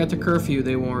 Don't forget the curfew,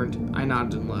 they warned. I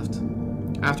nodded and left.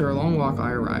 After a long walk,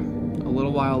 I arrived. A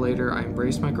little while later, I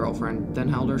embraced my girlfriend, then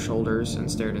held her shoulders and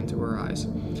stared into her eyes.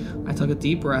 I took a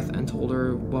deep breath and told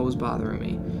her what was bothering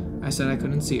me. I said I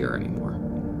couldn't see her anymore.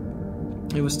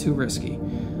 It was too risky.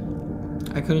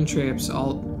 I couldn't traipse. I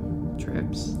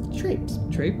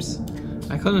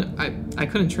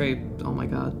couldn't trape. Oh my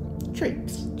god.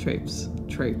 Traipse.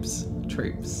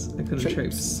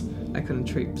 I couldn't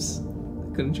traipse.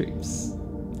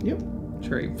 Yep.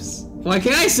 Traipse. Why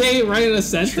can't I say it right in a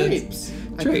sentence?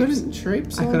 I couldn't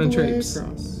traipse all the way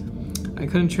across. I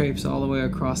couldn't traipse all the way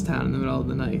across town in the middle of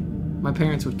the night. My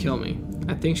parents would kill me.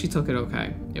 I think she took it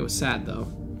okay. It was sad though.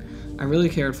 I really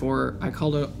cared for her. I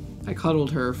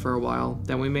cuddled her for a while,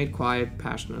 then we made quiet,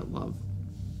 passionate love.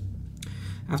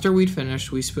 After we'd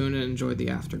finished, we spooned and enjoyed the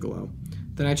afterglow.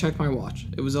 Then I checked my watch.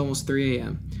 It was almost 3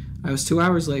 a.m. I was 2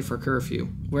 hours late for curfew.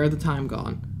 Where had the time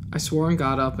gone? I swore and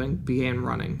got up and began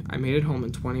running. I made it home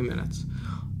in 20 minutes.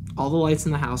 All the lights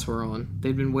in the house were on.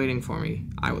 They'd been waiting for me.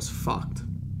 I was fucked.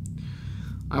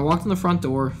 I walked in the front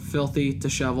door, filthy,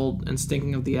 disheveled, and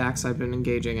stinking of the acts I'd been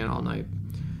engaging in all night.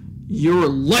 "You're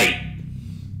late!"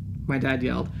 My dad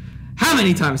yelled. "How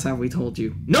many times have we told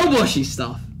you? No bushy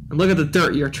stuff! And look at the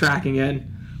dirt you're tracking in."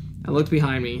 I looked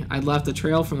behind me. I'd left a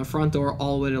trail from the front door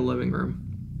all the way to the living room.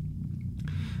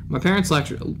 My parents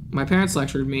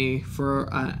lectured me for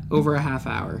over a half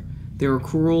hour. They were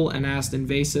cruel and asked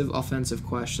invasive, offensive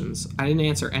questions. I didn't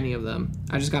answer any of them.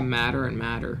 I just got madder and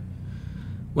madder.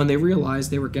 When they realized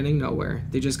they were getting nowhere,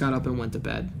 they just got up and went to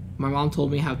bed. My mom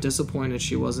told me how disappointed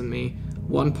she was in me,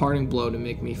 one parting blow to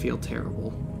make me feel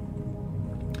terrible.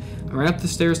 I ran up the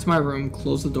stairs to my room,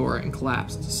 closed the door, and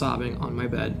collapsed, sobbing on my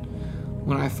bed.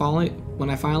 When I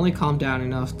finally calmed down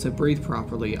enough to breathe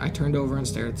properly, I turned over and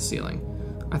stared at the ceiling.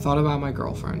 I thought about my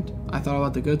girlfriend. I thought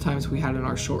about the good times we had in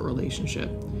our short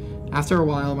relationship. After a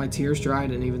while, my tears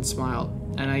dried and I even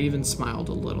smiled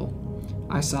a little.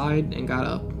 I sighed and got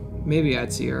up. Maybe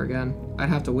I'd see her again. I'd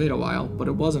have to wait a while, but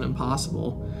it wasn't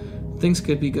impossible. Things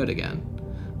could be good again.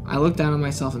 I looked down at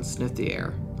myself and sniffed the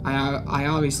air. I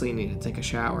obviously needed to take a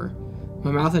shower. My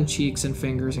mouth and cheeks and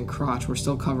fingers and crotch were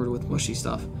still covered with mushy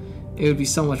stuff. It would be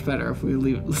so much better if we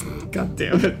leave. God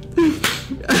damn it.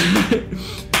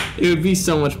 It would be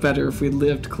so much better if we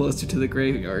lived closer to the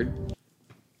graveyard.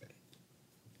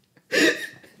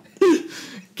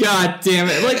 God damn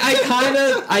it. Like, I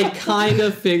kind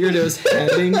of figured it was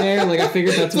heading there. Like, I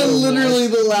figured that's what it was. Literally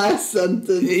the last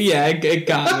sentence. Yeah, it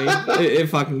got me. It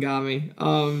fucking got me.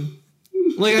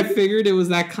 Like, I figured it was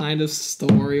that kind of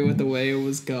story with the way it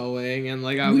was going, and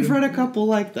like We've read a couple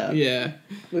like that. Yeah,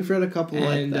 we've read a couple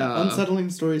like that. Unsettling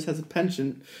Stories has a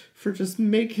penchant for just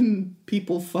making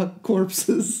people fuck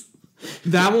corpses.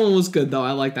 That one was good though.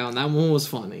 I like that one. That one was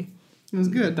funny. It was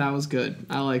good. That was good.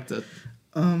 I liked it.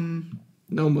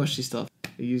 No mushy stuff.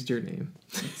 I used your name.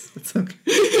 It's okay.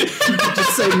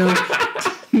 Just say no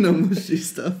mushy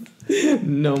stuff.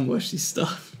 No mushy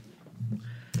stuff.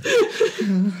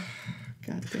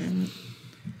 God damn it.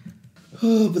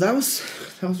 Oh, but that was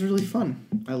really fun.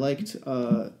 I liked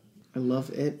I love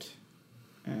it,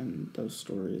 and those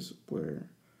stories were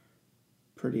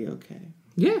pretty okay.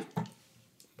 Yeah.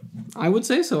 I would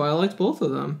say so. I liked both of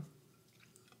them.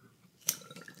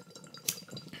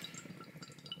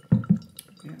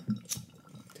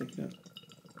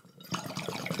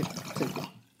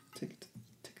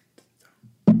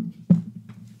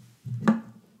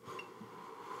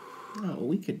 Oh,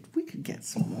 we could get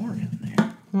some more in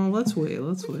there. Well, let's wait.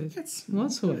 Let's wait.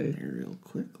 There real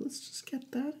quick. Let's just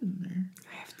get that in there.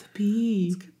 I have to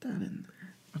pee. Let's get that in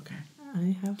there. Okay.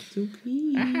 I have to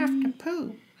pee. I have to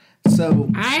poo. So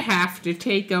I have to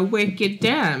take a wicked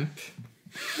dump.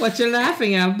 What you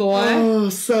laughing at, boy? Oh,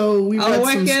 so we read some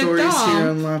wicked stories dog. here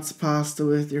on Lots of Pasta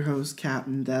with your host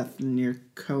Captain Death and your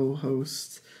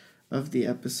co-host of the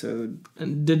episode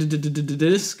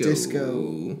Disco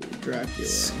Dracula.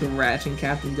 Scratching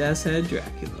Captain Death's head,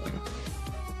 Dracula.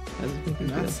 I'm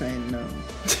not saying no.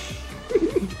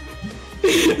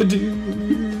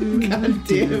 God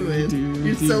damn it.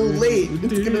 You're so late.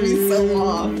 It's gonna be so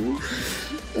long.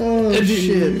 Oh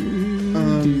shit.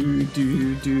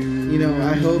 You know,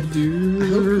 I hope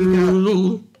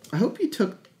you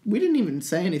took. We didn't even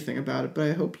say anything about it, but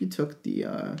I hope you took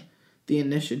the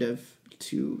initiative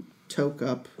to toke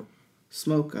up,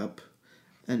 smoke up,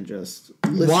 and just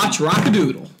watch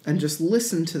Rockadoodle and just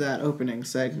listen to that opening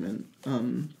segment,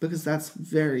 because that's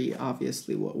very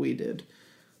obviously what we did.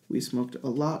 We smoked a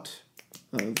lot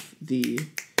of the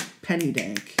penny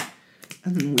dank,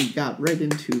 and then we got right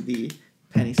into the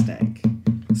penny stank.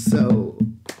 So,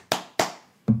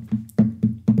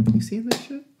 you seen this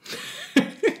shit?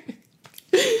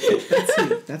 That's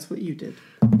you. That's what you did.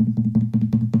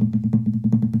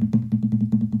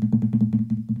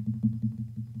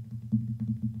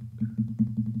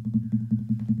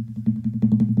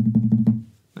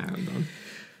 I'm done.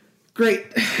 Great.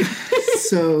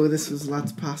 So this was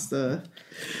Lots of Pasta.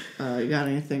 You got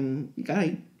anything? You got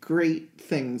any great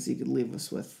things you could leave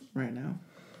us with right now?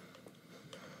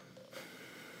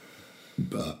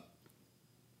 I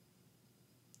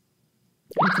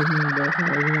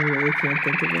really can't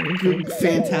think of anything.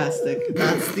 Fantastic.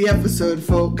 That's the episode,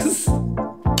 folks. 2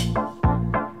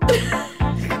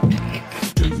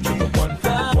 to the 1,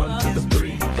 from the 1 to the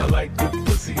 3. I like good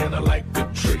pussy and I like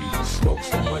good trees. Smoke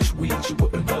so much weed you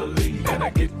wouldn't believe, and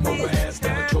I get more ass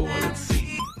than a toilet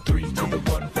seat. 3 to the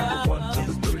 1, from the 1 to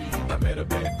the 3. I met a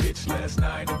bad bitch last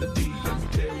night in the D. Let me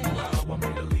tell you how I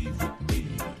made her leave with me.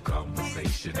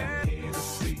 Conversation and